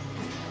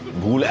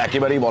 ভুল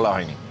একেবারেই বলা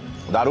হয়নি।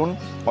 দারুণ,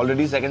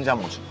 অলরেডি সেকেন্ড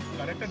চামচ।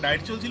 তার একটা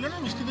ডায়েট চলছিল না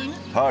মিষ্টি দই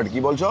নিয়ে? থার্ড, কি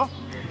বলছো?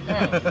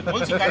 হ্যাঁ,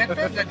 বলছি কারেক্ট।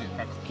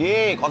 কে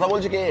কথা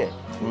বলছে কে?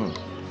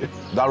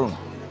 দারুণ।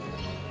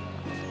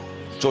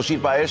 চষির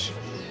পায়েস,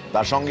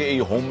 তার সঙ্গে এই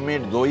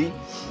হোমমেড দই।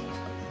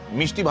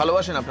 মিষ্টি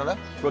ভালোবাসেন আপনারা?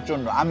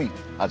 প্রচন্ড। আমি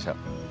আচ্ছা,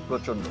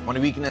 প্রচন্ড মানে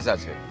উইকনেস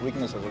আছে।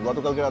 উইকনেস আছে।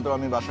 গতকালকে রাতে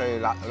আমি বাসায়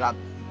রাত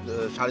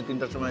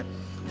 3:30টার সময়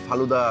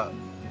ফালুদা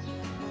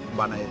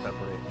বানাই,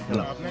 তারপরে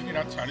খেলাম। আপনাকে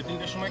রাত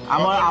 3:30টার সময়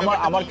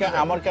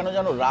আমার কেন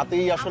জানো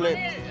রাতেই আসলে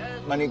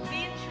মানে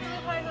দিন শুরু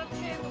হয়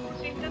হচ্ছে দুপুর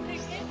 3টা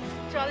থেকে,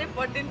 চলে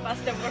পরদিন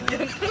 5টা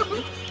পর্যন্ত।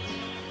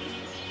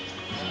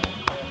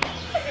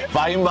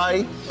 ফাহিম ভাই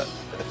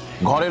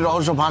ঘরের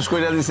রহস্য ফাঁস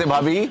করে দিছে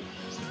ভাবি।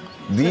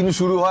 দিন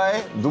শুরু হয়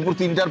দুপুর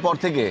 3টার পর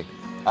থেকে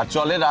আর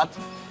চলে রাত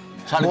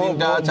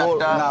 3:30,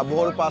 4টা। না,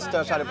 ভোর 5টা,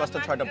 5:30,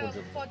 6টা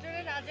পর্যন্ত।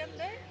 ফজরের আজান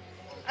দেয়।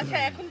 আচ্ছা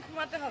এখন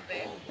ঘুমাতে হবে,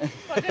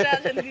 ফজরের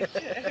আজান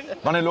দিচ্ছে।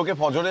 মানে লোকে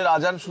ফজরের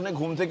আজান শুনে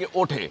ঘুম থেকে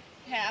ওঠে।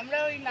 হ্যাঁ, আমরা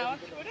ওই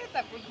নামাজ পড়ে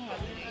তারপর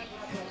ঘুমাতে যাই।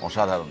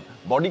 অসাধারণ।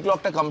 বডি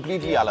ক্লকটা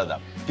কমপ্লিটলি আলাদা,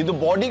 কিন্তু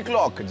বডি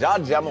ক্লক যার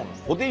যেমন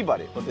হতেই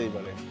পারে।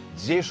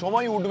 যে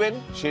সময় উঠবেন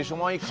সে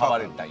সময়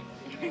খাবারের টাইম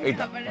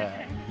এইটা।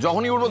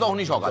 যখনই উঠবো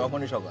তখনই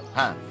সকাল।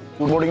 হ্যাঁ,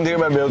 ফুড বোর্ডিং থেকে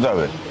বেরোতে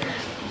হবে।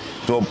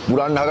 তো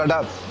পুরান ঢাকাটা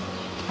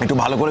একটু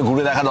ভালো করে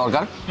ঘুরে দেখা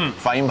দরকার।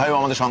 ফাহিম ভাইও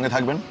আমাদের সঙ্গে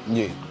থাকবেন।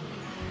 জি।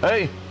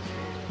 এই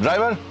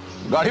ড্রাইভার,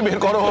 গাড়ি বের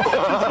করো।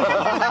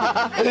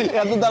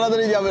 এত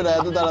তাড়াতাড়ি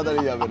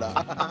যাবে না।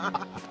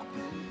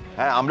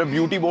 হ্যাঁ, আমরা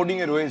বিউটি বোর্ডিং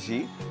এ রয়েছি।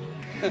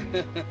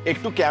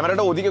 একটু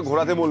ক্যামেরাটা ওদিকে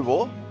ঘোরাতে বলবো।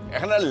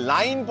 এখানে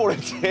লাইন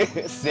পড়েছে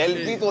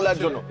সেলফি তোলার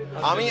জন্য।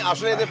 আমি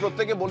আসলে এদের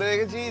প্রত্যেকে বলে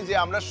রেখেছি যে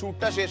আমরা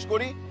শুটটা শেষ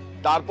করি,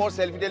 তারপর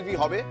সেলফি টেলফি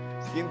হবে,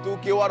 কিন্তু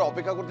কেউ আর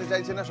অপেক্ষা করতে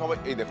চাইছে না। সবাই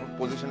এই দেখুন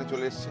পজিশনে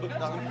চলে এসেছে।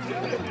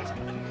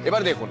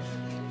 এবার দেখুন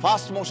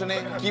ফাস্ট মোশনে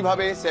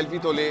কিভাবে সেলফি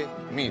তোলে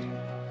মীর।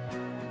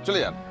 চলে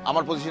যান,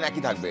 আমার পজিশন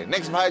একই থাকবে।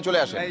 নেক্সট ভাই চলে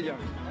আসেন।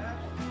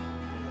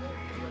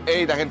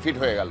 এই দেখেন ফিট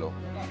হয়ে গেল,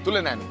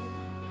 তুলে নেন।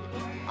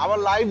 আমার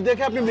লাইভ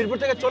দেখে আপনি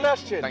মিরপুর থেকে চলে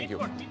আসছেন? Thank you.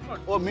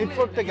 ও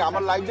মিরপুর থেকে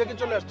আমার লাইভ দেখে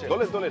চলে আসছে?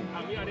 তোলেন।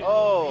 ও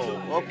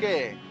ওকে।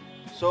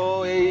 সো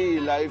এই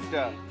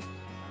লাইভটা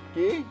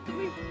কি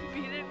তুমি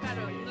ভিড়ের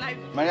কারণ লাইভ,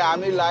 মানে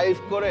আমি লাইভ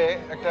করে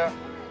একটা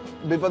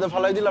বিপদে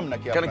ফেলাই দিলাম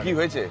নাকি? কেন, কি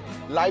হয়েছে?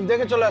 লাইভ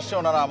দেখে চলে আসছে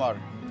ওনারা আমার।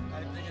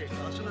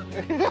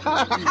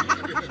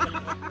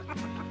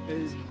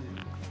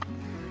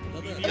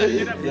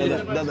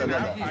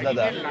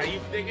 দাদা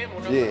লাইভ দেখে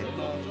জি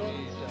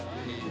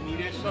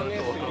মীরের সঙ্গে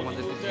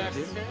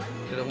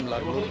এরকম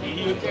লাগলো।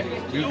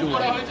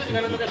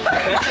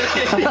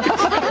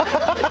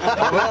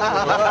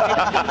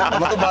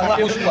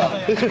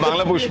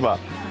 বাংলা পুষ্পা।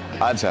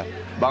 আচ্ছা,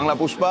 বাংলা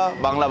পুষ্পা,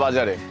 বাংলা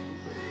বাজারে।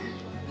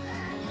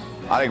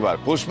 আরেকবার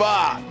পুষ্পা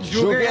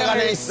ঝুঁকেগা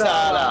নেই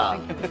সালা।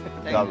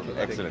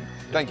 Excellent,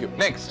 thank you.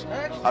 নেক্সট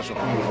আসুন।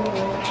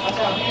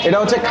 এটা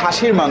হচ্ছে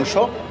খাসির মাংস।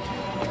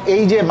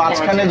 এই যে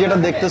মাঝখানে যেটা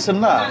দেখতেছেন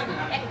না,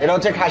 এটা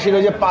হচ্ছে খাসির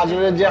ওই যে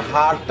পাঁজরের যে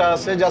হাড়টা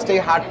আছে, জাস্ট এই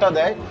হাড়টা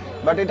দেয়।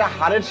 বাট এটা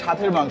হাড়ের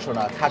সাথের মাংস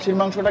না, খাসির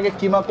মাংসটাকে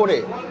কিমা করে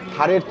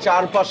হাড়ের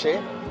চারপাশে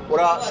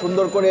ওরা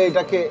সুন্দর করে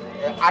এটাকে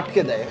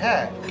আটকে দেয়।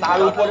 হ্যাঁ, তার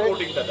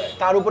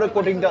উপরে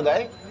কোটিংটা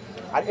দেয়।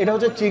 আর এটা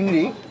হচ্ছে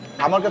চিংড়ি।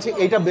 আমার কাছে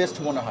এইটা বেস্ট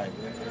মনে হয়।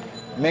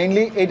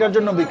 মেইনলি এইটার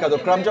জন্য বিখ্যাত,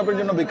 ক্রাম চপের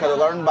জন্য বিখ্যাত,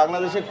 কারণ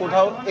বাংলাদেশে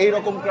কোথাও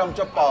এইরকম ক্রাম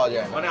চপ পাওয়া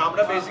যায় না। মানে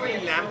আমরা বেসিক্যালি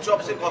ল্যাম্ব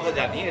চপসের কথা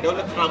জানি, এটা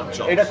হলো ক্রাম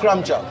চপ। এটা ক্রাম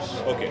চপস,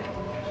 ওকে,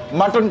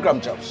 মাটন ক্রাম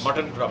চপস।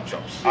 মাটন ক্রাম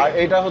চপস। আর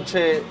এটা হচ্ছে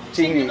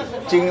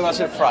চিংড়ি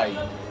মাছের ফ্রাই।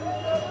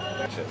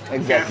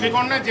 ক্যাফে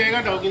কর্নার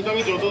জায়গাটাও কিন্তু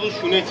আমি যতদূর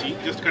শুনেছি,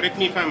 just correct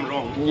me if I am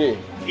রং,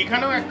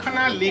 এখানেও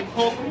একখানা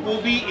লেখক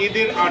কবি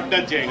এদের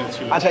আড্ডার জায়গা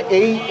ছিল। আচ্ছা,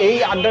 এই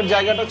আড্ডার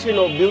জায়গাটা ছিল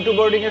বিউটি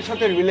বোর্ডিং এর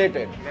সাথে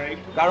রিলেটেড।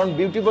 কারণ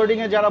বিউটি বোর্ডিং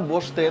এ যারা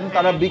বসতেন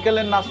তারা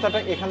বিকেলের নাস্তাটা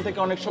এখান থেকে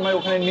অনেক সময়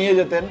ওখানে নিয়ে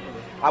যেতেন,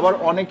 আবার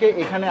অনেকে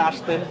এখানে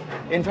আসতেন।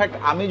 ইনফ্যাক্ট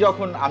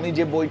আমি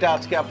যে বইটা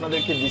আজকে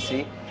আপনাদেরকে দিছি,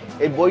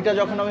 এই বইটা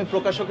যখন আমি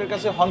প্রকাশকের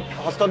কাছে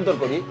হস্তান্তর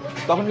করি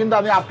তখন কিন্তু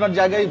আমি আপনার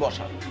জায়গায়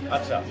বসা।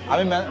 আচ্ছা,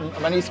 আমি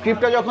মানে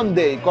স্ক্রিপ্টটা যখন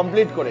দেই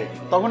কমপ্লিট করে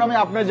তখন আমি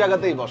আপনার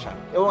জায়গাতেই বসা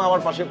এবং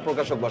আমার পাশে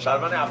প্রকাশক বসা।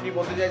 তার মানে আপনি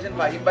বলতে চাইছেন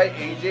ফাহিম ভাই,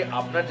 এই যে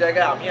আপনার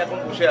জায়গায় আমি এখন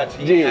বসে আছি,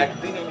 জি।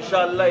 একদিন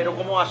ইনশাআল্লাহ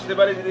এরকমও আসতে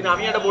পারে যেদিন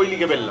আমি একটা বই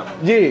লিখে ফেললাম।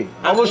 জি,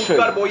 অবশ্যই।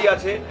 আপনার বই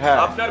আছে, হ্যাঁ।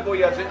 আপনার বই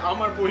আছে,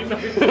 আমার বই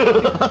নাই।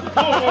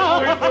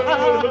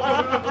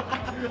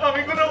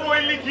 আমি কোনো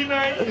বই লিখি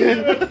নাই।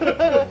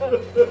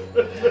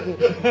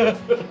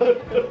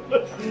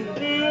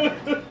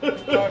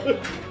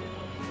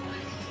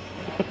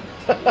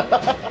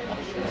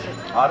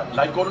 আর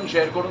লাইক করুন,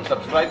 শেয়ার করুন,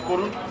 সাবস্ক্রাইব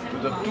করুন to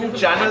the 2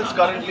 channels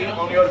currently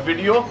on your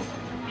video.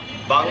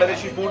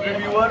 Bangladeshi food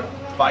reviewer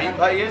Fahim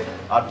ভাইয়ের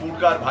আর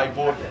ফুডকার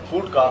ভাইপোর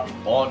ফুডকা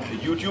অন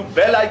ইউটিউব।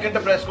 বেল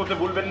আইকনটা প্রেস করতে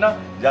ভুলবেন না,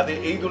 যাতে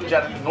এই দুটো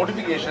চ্যানেলের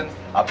নোটিফিকেশন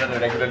আপনারা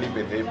রেগুলারলি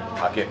পেতে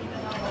থাকেন।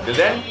 Till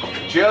then,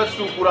 cheers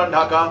to Puran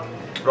Dhaka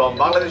from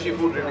Bangladeshi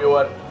food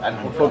reviewer and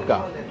Foodka.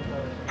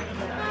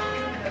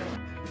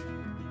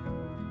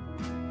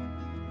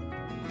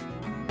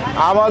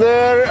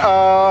 আমাদের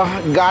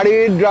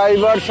গাড়ির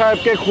ড্রাইভার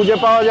সাহেবকে খুঁজে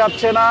পাওয়া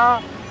যাচ্ছে না,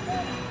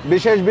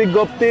 বিশেষ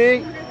বিজ্ঞপ্তি।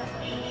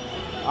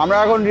 আমরা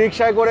এখন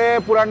রিক্সায় করে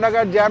পুরান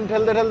ঢাকার জ্যাম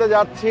ঠেলতে ঠেলতে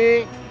যাচ্ছি।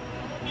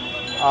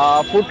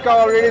 ফুডকা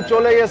অলরেডি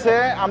চলে গেছে,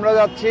 আমরা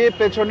যাচ্ছি,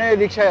 পেছনে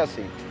রিক্সায়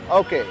আছি।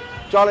 ওকে,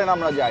 চলেন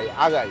আমরা যাই,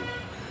 আগাই।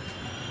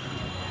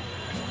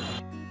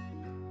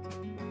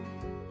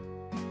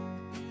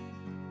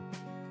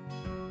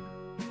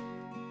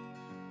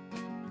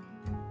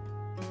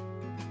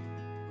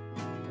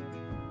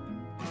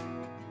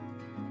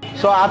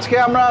 সো আজকে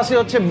আমরা আছি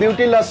হচ্ছে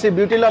বিউটি লাস্সি।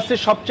 বিউটি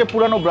লাস্সির সবচেয়ে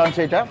পুরানো ব্রাঞ্চ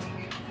এটা,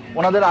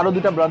 ওনাদের আরও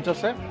 2টা ব্রাঞ্চ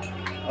আছে।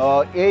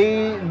 এই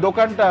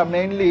দোকানটা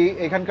মেইনলি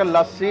এখানকার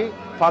লাস্সি,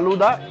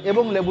 ফালুদা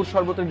এবং লেবুর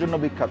শরবতের জন্য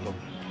বিখ্যাত।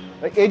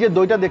 এই যে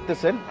দইটা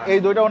দেখতেছেন, এই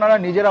দইটা ওনারা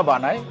নিজেরা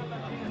বানায়।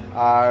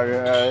 আর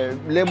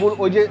লেবুর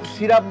ওই যে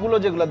সিরাপগুলো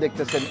যেগুলো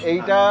দেখতেছেন,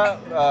 এইটা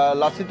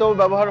লাস্সিতেও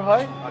ব্যবহার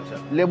হয়,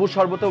 লেবুর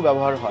শরবতেও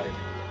ব্যবহার হয়।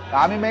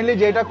 আমি মেইনলি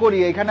যেটা করি,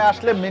 এখানে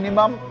আসলে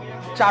মিনিমাম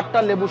 4টা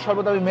লেবুর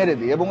শরবত আমি মেরে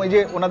দিই। এবং এই যে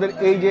ওনাদের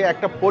এই যে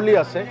একটা পলি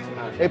আছে,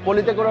 এই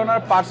পলিতে করে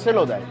ওনারা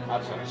পার্সেলও দেয়।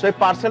 সো এই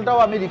পার্সেলটাও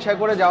আমি রিক্সায়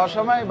করে যাওয়ার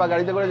সময় বা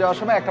গাড়িতে করে যাওয়ার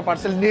সময় একটা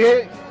পার্সেল নিয়ে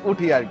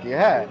উঠি আর কি।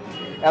 হ্যাঁ,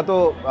 এত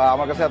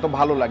আমার কাছে এত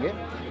ভালো লাগে।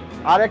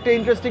 আর একটা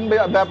ইন্টারেস্টিং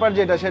ব্যাপার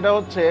যেটা, সেটা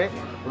হচ্ছে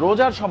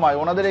রোজার সময়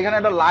ওনাদের এখানে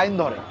একটা লাইন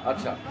ধরে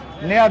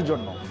নেয়ার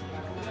জন্য।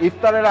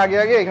 ইফতারের আগে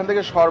আগে এখান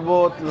থেকে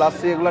শরবত,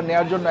 লাস্সি এগুলো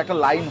নেয়ার জন্য একটা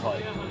লাইন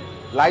হয়,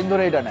 লাইন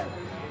ধরে এটা নেয়।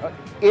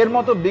 এর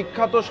মতো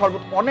বিখ্যাত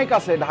শরবত অনেক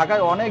আছে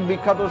ঢাকায়, অনেক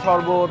বিখ্যাত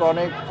শরবত,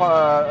 অনেক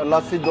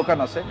লাস্সির দোকান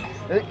আছে।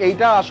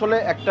 এইটা আসলে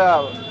একটা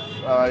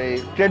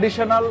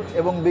ট্রেডিশনাল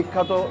এবং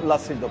বিখ্যাত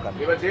লাস্সির দোকান।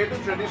 এবার যেহেতু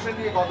ট্রেডিশন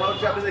নিয়ে কথা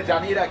হচ্ছে, আপনাদের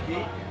জানিয়ে রাখি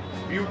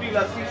বিউটি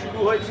লাস্সি শুরু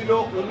হয়েছিল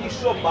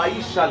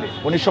 1922 সালে।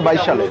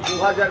 1922 সালে,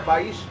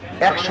 2022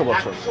 100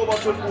 বছর 100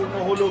 বছর পূর্ণ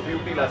হলো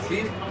বিউটি লাস্সি।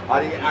 আর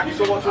এই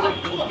 100 বছরের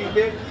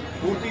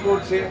পূর্তি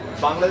করছে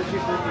বাংলাদেশি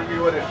ফুড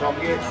রিভিউয়ারের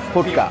সঙ্গে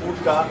ফুডকা।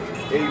 ফুডকা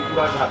এই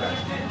পুরান ঢাকায়।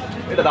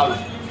 এটা দারুণ,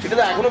 এটা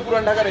তো এখনো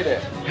পুরান ঢাকার। এটা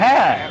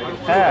হ্যাঁ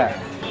হ্যাঁ,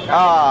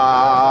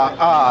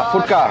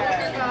 ফুডকা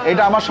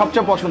এটা আমার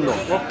সবচেয়ে পছন্দ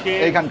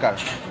এইখানকার।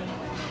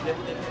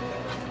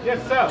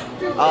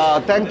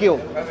 থ্যাংক ইউ,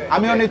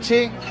 আমিও নিচ্ছি।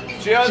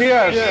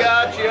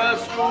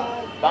 Cheers to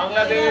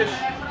Bangladesh,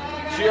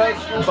 cheers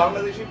to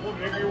Bangladeshi food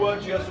reviewer,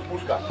 cheers to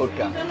Foodka.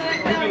 ফুডকা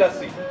Beauty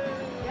lassi.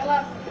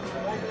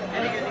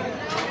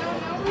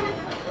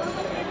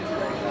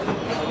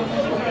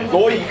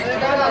 দই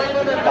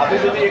তাতে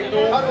যদি একটু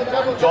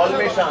জল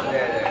মেশান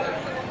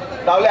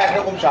তাহলে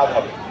একরকম স্বাদ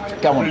হবে।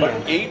 কেমন?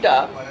 এইটা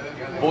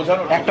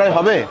বোঝানো একটাই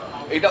হবে,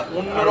 এটা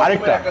অন্য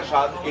আরেকটা একটা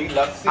স্বাদ। এই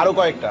লাস্সি আরো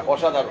কয়েকটা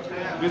অসাধারণ।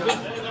 দিস ইজ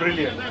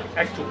ব্রিলিয়ান্ট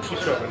অ্যাকচুয়ালি,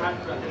 কিছু হবে না।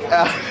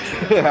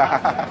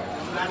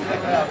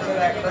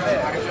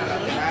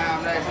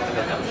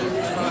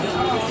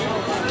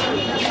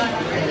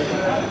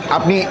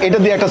 আপনি এটা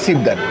দিয়ে একটা সিপ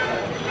দেন,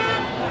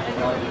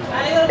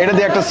 এটা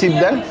দিয়ে একটা সিপ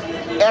দেন,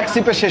 এক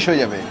সিপে শেষ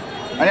হয়ে যাবে।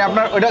 মানে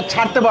আপনার ওটা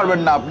ছাড়তে পারবেন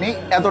না আপনি,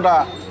 এতটা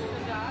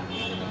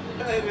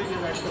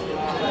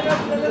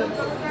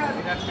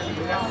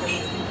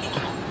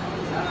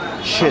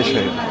শেষ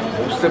হয়ে।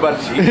 বুঝতে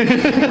পারছি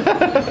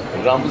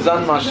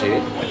রমজান মাসে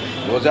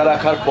রোজা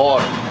রাখার পর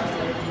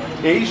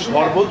এই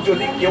শরবত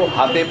যদি কেউ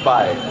হাতে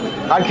পায়,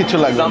 আর কিছু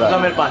লাগবে না,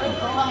 জমজমের পানি।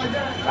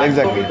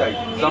 এক্স্যাক্টলি তাই,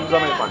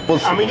 জমজমের পানি।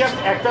 আমি জাস্ট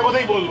একটা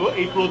কথাই বলবো,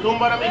 এই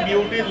প্রথমবার আমি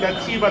বিউটির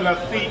লাচ্ছি বা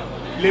লাস্সি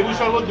লেবু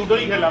শরবত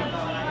দুটোই খেলাম।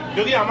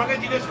 যদি আমাকে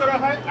জিজ্ঞেস করা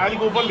হয়, আই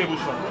গো ফর লেবু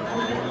শরবত।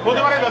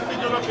 হতে পারে লাস্সির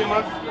জন্য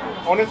ফেমাস,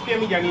 অনেস্টলি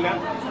আমি জানি না।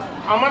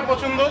 আমার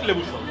পছন্দ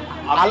লেবু শরবত।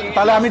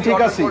 তাহলে আমি ঠিক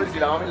আছি।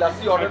 আমি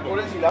লাস্সি অর্ডার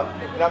করেছিলাম,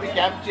 আমি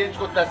ক্যাম্প চেঞ্জ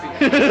করতেছি।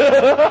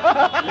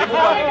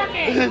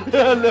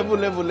 লেবু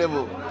লেবু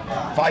লেবু।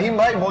 ফাহিম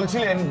ভাই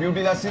বলছিলেন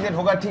বিউটি লাস্সিতে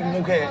ঢোকার ঠিক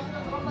মুখে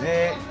যে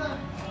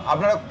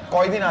আপনারা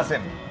কয়দিন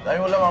আসেন। আমি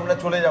বললাম আমরা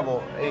চলে যাব,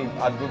 এই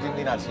আর 2-3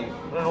 দিন আছি,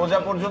 রোজা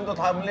পর্যন্ত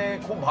থাকলে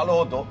খুব ভালো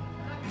হতো।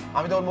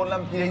 আমি তখন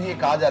বললাম ফিরে গিয়ে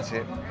কাজ আছে।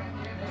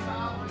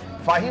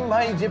 ফাহিম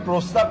ভাই যে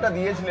প্রস্তাবটা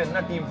দিয়েছিলেন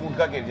না টিম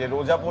ফুডকাকে, যে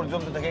রোজা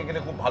পর্যন্ত থেকে গেলে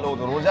খুব ভালো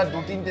হতো, রোজার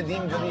 2-3টে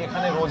দিন যদি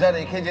এখানে রোজা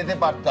রেখে যেতে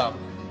পারতাম,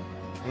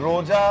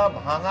 রোজা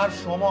ভাঙার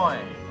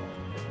সময়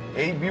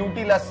এই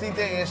বিউটি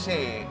লাস্সিতে এসে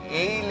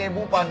এই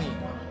লেবু পানি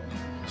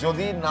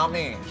যদি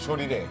নামে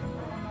শরীরে,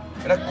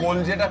 এটা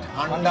কলজেটা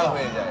ঠান্ডা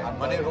হয়ে যায়।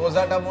 মানে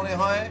রোজাটা মনে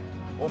হয়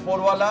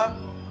ওপরওয়ালা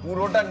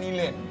পুরোটা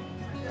নিলেন,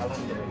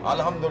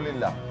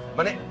 আলহামদুলিল্লাহ।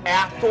 মানে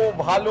এত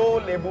ভালো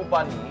লেবু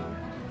পানি।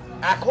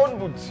 এখন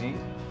বুঝছি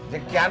যে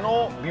কেন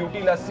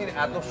বিউটি লাস্সির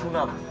এত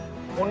সুনাম।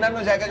 অন্যান্য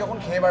জায়গায় যখন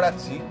খেয়ে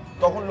বেড়াচ্ছি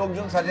তখন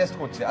লোকজন সাজেস্ট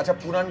করছে, আচ্ছা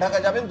পুরান ঢাকা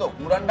যাবেন তো,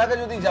 পুরান ঢাকা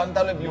যদি যান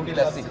তাহলে বিউটি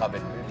লাস্সি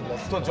খাবেন।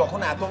 তো যখন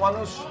এত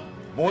মানুষ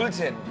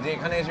বলছেন যে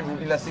এখানে এসে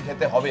বিউটি লাস্সি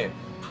খেতে হবে,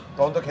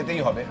 তখন তো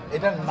খেতেই হবে।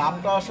 এটার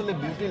নামটা আসলে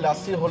বিউটি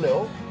লাস্সি হলেও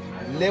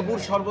লেবুর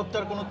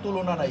শরবতটার কোনো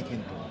তুলনা নাই,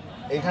 কিন্তু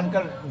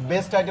এখানকার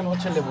বেস্ট আইটেম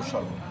হচ্ছে লেবুর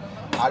শরবত।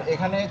 আর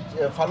এখানে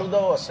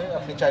ফালুদাও আছে,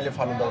 আপনি চাইলে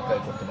ফালুদাও ট্রাই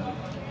করতে পারেন।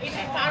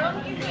 এটার কারণ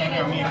কি এখানে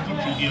আমি একটু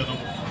ভিডিও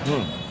দেবো।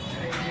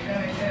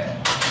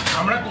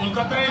 আমরা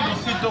কলকাতায়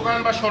লস্যির দোকান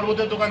বা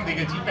শরবতের দোকান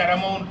দেখেছি,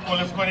 প্যারামাউন্ট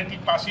কলেজ স্কয়ারের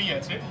ঠিক পাশেই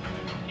আছে।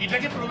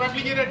 এটাকে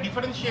প্রবাবলি যেটা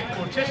ডিফারেন্সিয়েট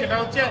করছে সেটা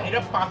হচ্ছে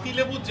এরা পাতি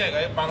লেবুর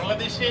জায়গায়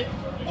বাংলাদেশে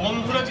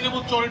গন্ধরাজ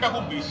লেবুর চলটা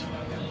খুব বেশি,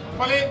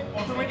 ফলে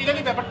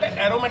অটোমেটিক্যালি ব্যাপারটা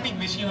অ্যারোম্যাটিক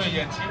বেশি হয়ে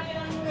যাচ্ছে।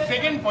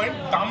 সেকেন্ড পয়েন্ট,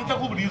 দামটা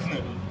খুব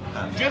রিজনেবল,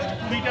 জাস্ট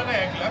 20 টাকা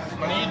এক গ্লাস,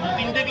 মানে এই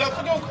 2-3টে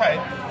গ্লাসও কেউ খায়,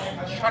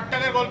 60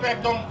 টাকার গল্পে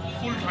একদম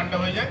ফুল ঠান্ডা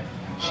হয়ে যায়।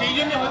 সেই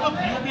জন্য হয়তো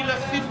বিউটি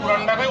লাস্সি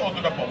পুরান ঢাকায়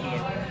অতটা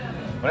পপুলার।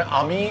 মানে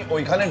আমি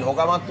ওইখানে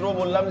ঢোকা মাত্র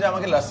বললাম যে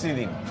আমাকে লাস্সি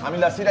দিন, আমি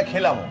লাস্সিটা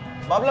খেলামও,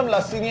 ভাবলাম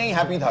লাস্সি নিয়েই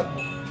হ্যাপি থাকবো।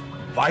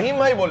 ফাহিম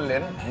ভাই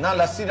বললেন না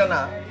লাস্সিটা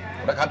না,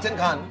 ওটা খাচ্ছেন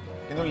খান,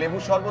 কিন্তু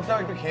লেবুর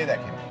শরবতটাও একটু খেয়ে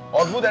দেখেন।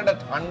 অদ্ভুত একটা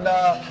ঠান্ডা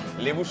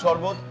লেবুর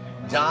শরবত,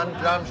 জান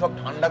প্রাণ সব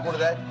ঠান্ডা করে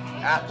দেয়।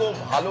 এত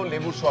ভালো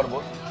লেবুর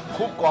শরবত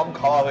খুব কম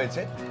খাওয়া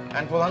হয়েছে,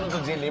 অ্যান্ড প্রধানত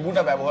যে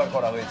লেবুটা ব্যবহার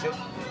করা হয়েছে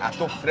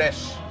এত ফ্রেশ,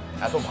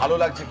 এত ভালো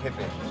লাগছে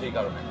খেতে, সেই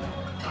কারণে।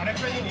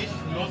 আরেকটা জিনিস,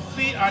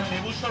 লস্যি আর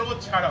লেবুর শরবত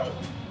ছাড়াও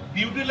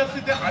বিউটি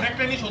লাস্সিতে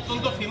আরেকটা জিনিস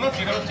অত্যন্ত ফেমাস,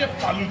 যেটা হচ্ছে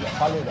ফালুদা।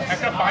 ফালুদা।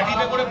 একটা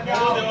বাটিতে করে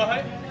বড় দেওয়া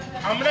হয়।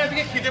 আমরা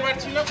আজকে খেতে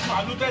পারছি না,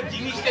 ফালুদার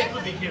জিনিসটা একটু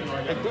দেখিয়ে দেওয়া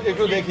যায়।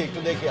 একটু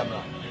দেখি আমরা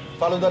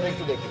ফালুদাটা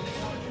একটু দেখি।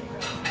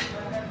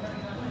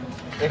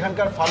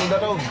 এখানকার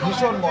ফালুদাটাও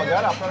ভীষণ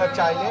মজার, আপনারা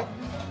চাইলে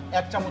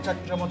এক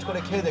চামচ করে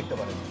খেয়ে দেখতে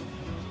পারেন।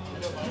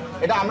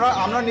 এটা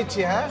আমরা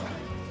নিচ্ছি, হ্যাঁ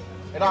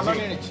এটা আমরা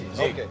নিয়ে নিচ্ছি।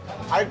 ওকে,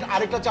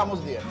 আরেকটা চামচ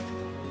দিয়ে।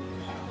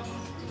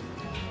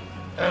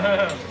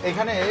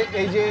 এখানে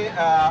এই যে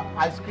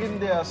আইসক্রিম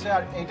দেয়া আছে,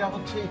 আর এটা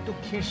হচ্ছে একটু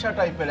খিরসা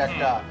টাইপের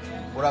একটা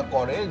ওরা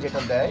করে,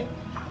 যেটা দেয়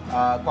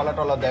কলা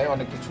টলা দেয়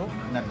অনেক কিছু।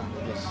 না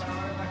প্লিজ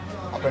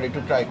আপনারা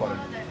একটু ট্রাই করেন।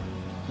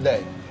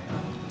 দেয়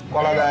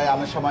কলা দেয়,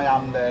 আমের সময়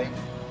আম দেয়।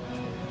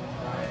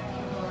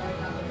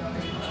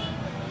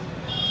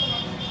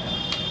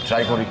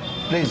 ট্রাই করি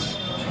প্লিজ।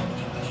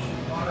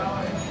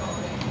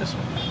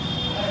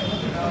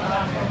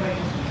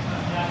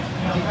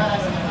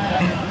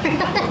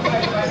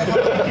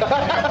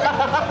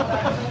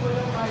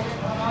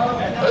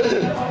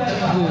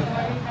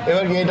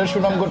 এবার কি এটা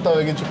সুনাম করতে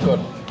হবে কিছুক্ষণ?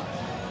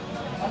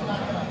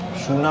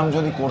 সুনাম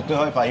যদি করতে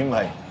হয় ফাহিম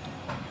ভাই,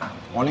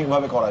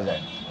 অনেকভাবে করা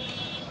যায়।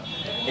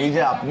 এই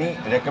যে আপনি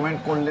রেকমেন্ড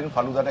করলেন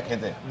ফালুদাটা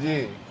খেতে, জি,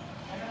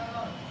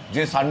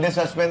 যে সানডে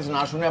সাসপেন্স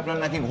না শুনে আপনার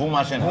নাকি ঘুম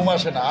আসে না,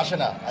 আসে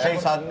না। সেই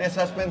সানডে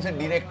সাসপেন্সের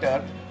ডিরেক্টর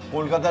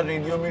কলকাতার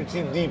রেডিও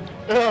মির্চির দ্বীপ,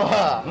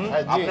 হ্যাঁ,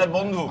 জি। আপনার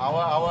বন্ধু,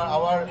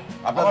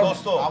 আপনার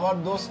দোস্ত? আমার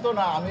দোস্ত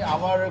না,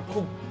 আমার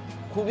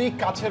খুবই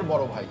কাছের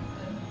বড় ভাই।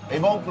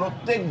 এবং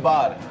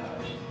প্রত্যেকবার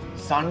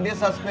সানডে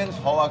সাসপেন্স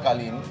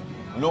হওয়াকালীন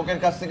লোকের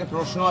কাছ থেকে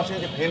প্রশ্ন আসে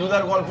যে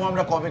ফেলুদার গল্প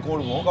আমরা কবে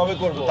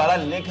করব। তারা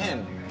লেখেন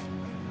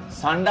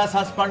সান্ডা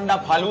সাসপান্ডা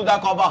ফালুদা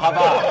কবা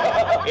হাবা,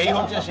 এই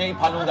হচ্ছে সেই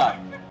ফালুদা।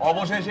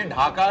 অবশেষে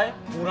ঢাকায়,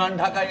 পুরান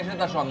ঢাকায় এসে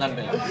তার সন্ধান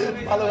পেলাম।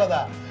 ভালো কথা।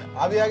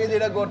 আমি আগে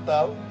যেটা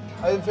করতাম,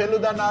 আমি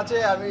ফেলুদা নাচে,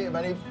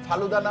 মানে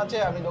ফালুদা নাচে,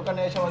 আমি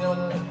দোকানে এসে মাঝে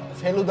মাঝে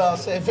ফেলুদা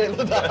আছে,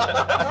 ফেলুদা।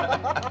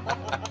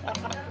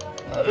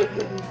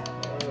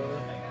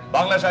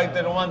 বাংলা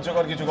সাহিত্যের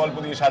রোমাঞ্চকর কিছু গল্প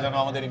দিয়ে সাজানো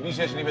আমাদের এই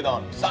বিশেষ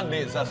নিবেদন সানডে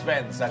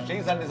সাসপেন্স, আর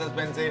সেই সানডে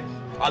সাসপেন্সে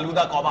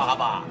ফালুদা কবা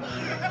হাবা।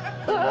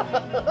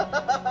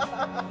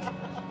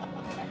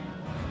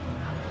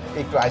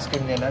 একটু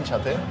আইসক্রিম নিয়ে নেন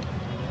সাথে,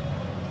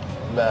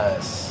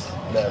 ব্যাস।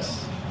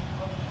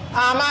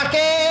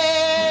 আমাকে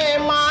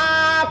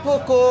মাফ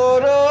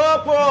করো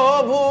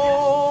প্রভু,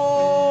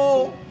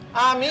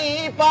 আমি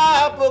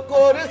পাপ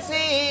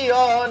করছি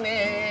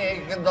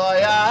অনেক,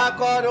 দয়া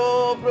করো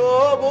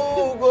প্রভু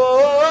গো,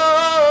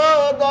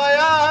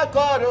 দয়া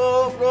করো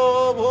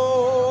প্রভু।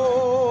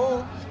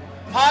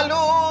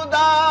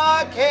 ফালুদা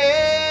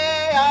খেয়ে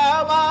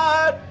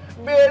আমার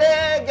বেড়ে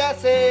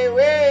গেছে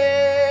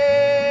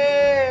ওয়েট,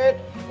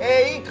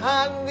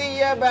 এইখান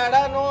দিয়ে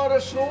বেড়ানোর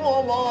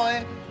সময়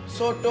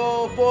ছোট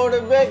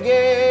পড়বে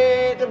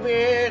গেট,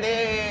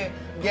 বেড়ে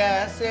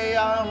গেছে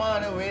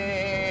আমার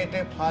ওয়েট।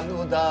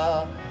 ফালুদা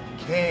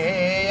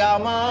খেয়ে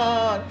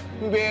আমার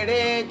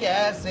বেড়ে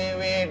গেছে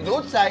ওয়েট।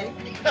 দুধ চাই।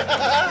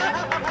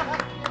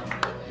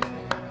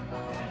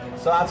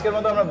 সো আজকের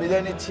মতো আমরা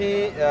বিদায় নিচ্ছি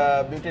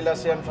বিউটি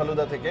লাস্সি অ্যান্ড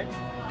ফালুদা থেকে।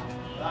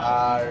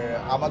 আর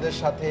আমাদের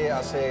সাথে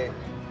আছে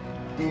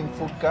টিম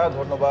ফুডকা।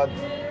 ধন্যবাদ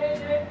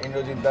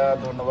ইন্দ্রজিৎ দা,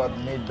 ধন্যবাদ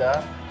মির দা।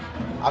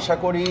 আশা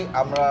করি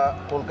আমরা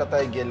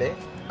কলকাতায় গেলে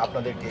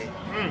আপনাদেরকে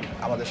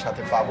আমাদের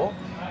সাথে পাবো,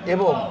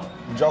 এবং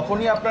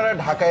যখনই আপনারা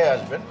ঢাকায়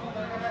আসবেন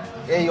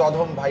এই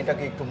অধম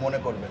ভাইটাকে একটু মনে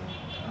করবেন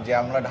যে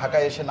আমরা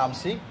ঢাকায় এসে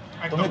নামছি,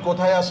 তুমি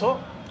কোথায় আসো,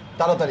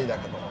 তাড়াতাড়ি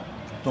দেখা পাবো।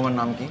 তোমার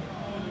নাম কি?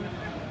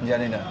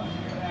 জানি না,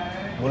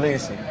 ভুলে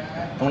গেছি।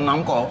 তোমার নাম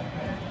কও?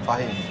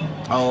 ফাহিম।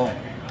 ও,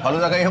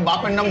 ফালুদা খাই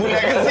বাপের নাম ভুলে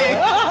গেছি।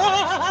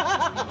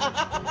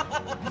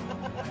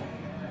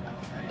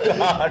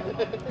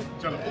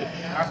 চলো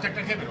লাস্ট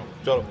একটা খেয়ে বেরো।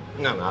 চলো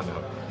না না না,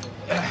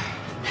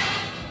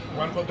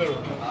 ওয়ান ফর দ্য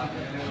রোড।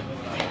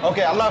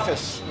 ওকে, আল্লাহ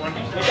হাফেজ।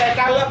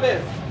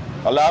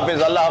 আল্লাহ হাফেজ,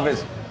 আল্লাহ হাফেজ।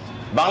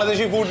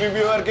 বাংলাদেশি ফুড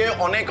রিভিউয়ারকে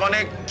অনেক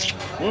অনেক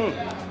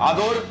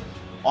আদর,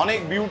 অনেক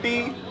বিউটি,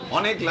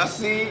 অনেক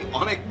লাস্সি,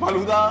 অনেক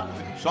ফালুদা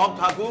সব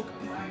থাকুক।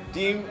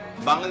 টিম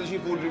বাংলাদেশি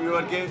ফুড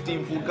রিভিউয়ারকে টিম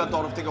ফুডকার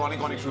তরফ থেকে অনেক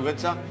অনেক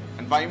শুভেচ্ছা।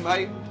 এন্ড ফাহিম ভাই,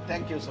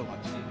 thank you so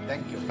much,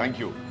 thank you. Thank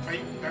you. ভাই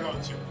দেখা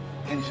হচ্ছে,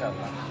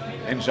 ইনশাআল্লাহ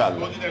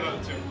ইনশাআল্লাহ দেখা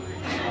হচ্ছে।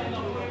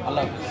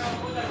 আল্লাহ হাফেজ।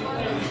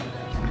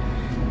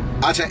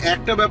 আচ্ছা,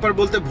 একটা ব্যাপার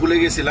বলতে ভুলে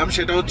গেছিলাম,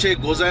 সেটা হচ্ছে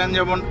গোজায়ান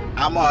যেমন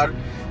আমার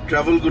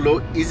ট্রাভেলগুলো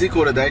ইজি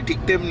করে দেয়, ঠিক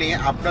তেমনি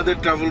আপনাদের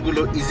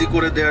ট্রাভেলগুলো ইজি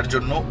করে দেওয়ার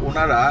জন্য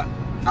ওনারা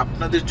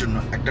আপনাদের জন্য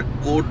একটা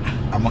কোড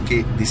আমাকে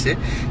দিছে,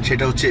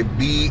 সেটা হচ্ছে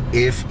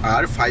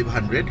BFR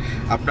 500।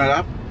 আপনারা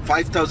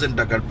 5000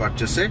 টাকার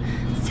পারচেসে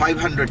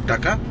 500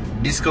 টাকা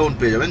ডিসকাউন্ট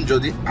পেয়ে যাবেন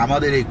যদি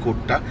আমাদের এই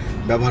কোডটা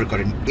ব্যবহার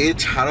করেন।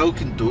 এছাড়াও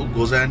কিন্তু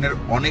গোজায়ানের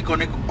অনেক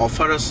অনেক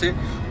অফার আছে,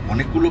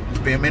 অনেকগুলো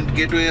পেমেন্ট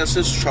গেটওয়ে আছে,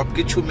 সব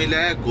কিছু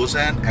মিলায়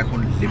গোজায়ান এখন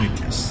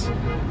লিমিটলেস।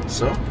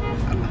 সো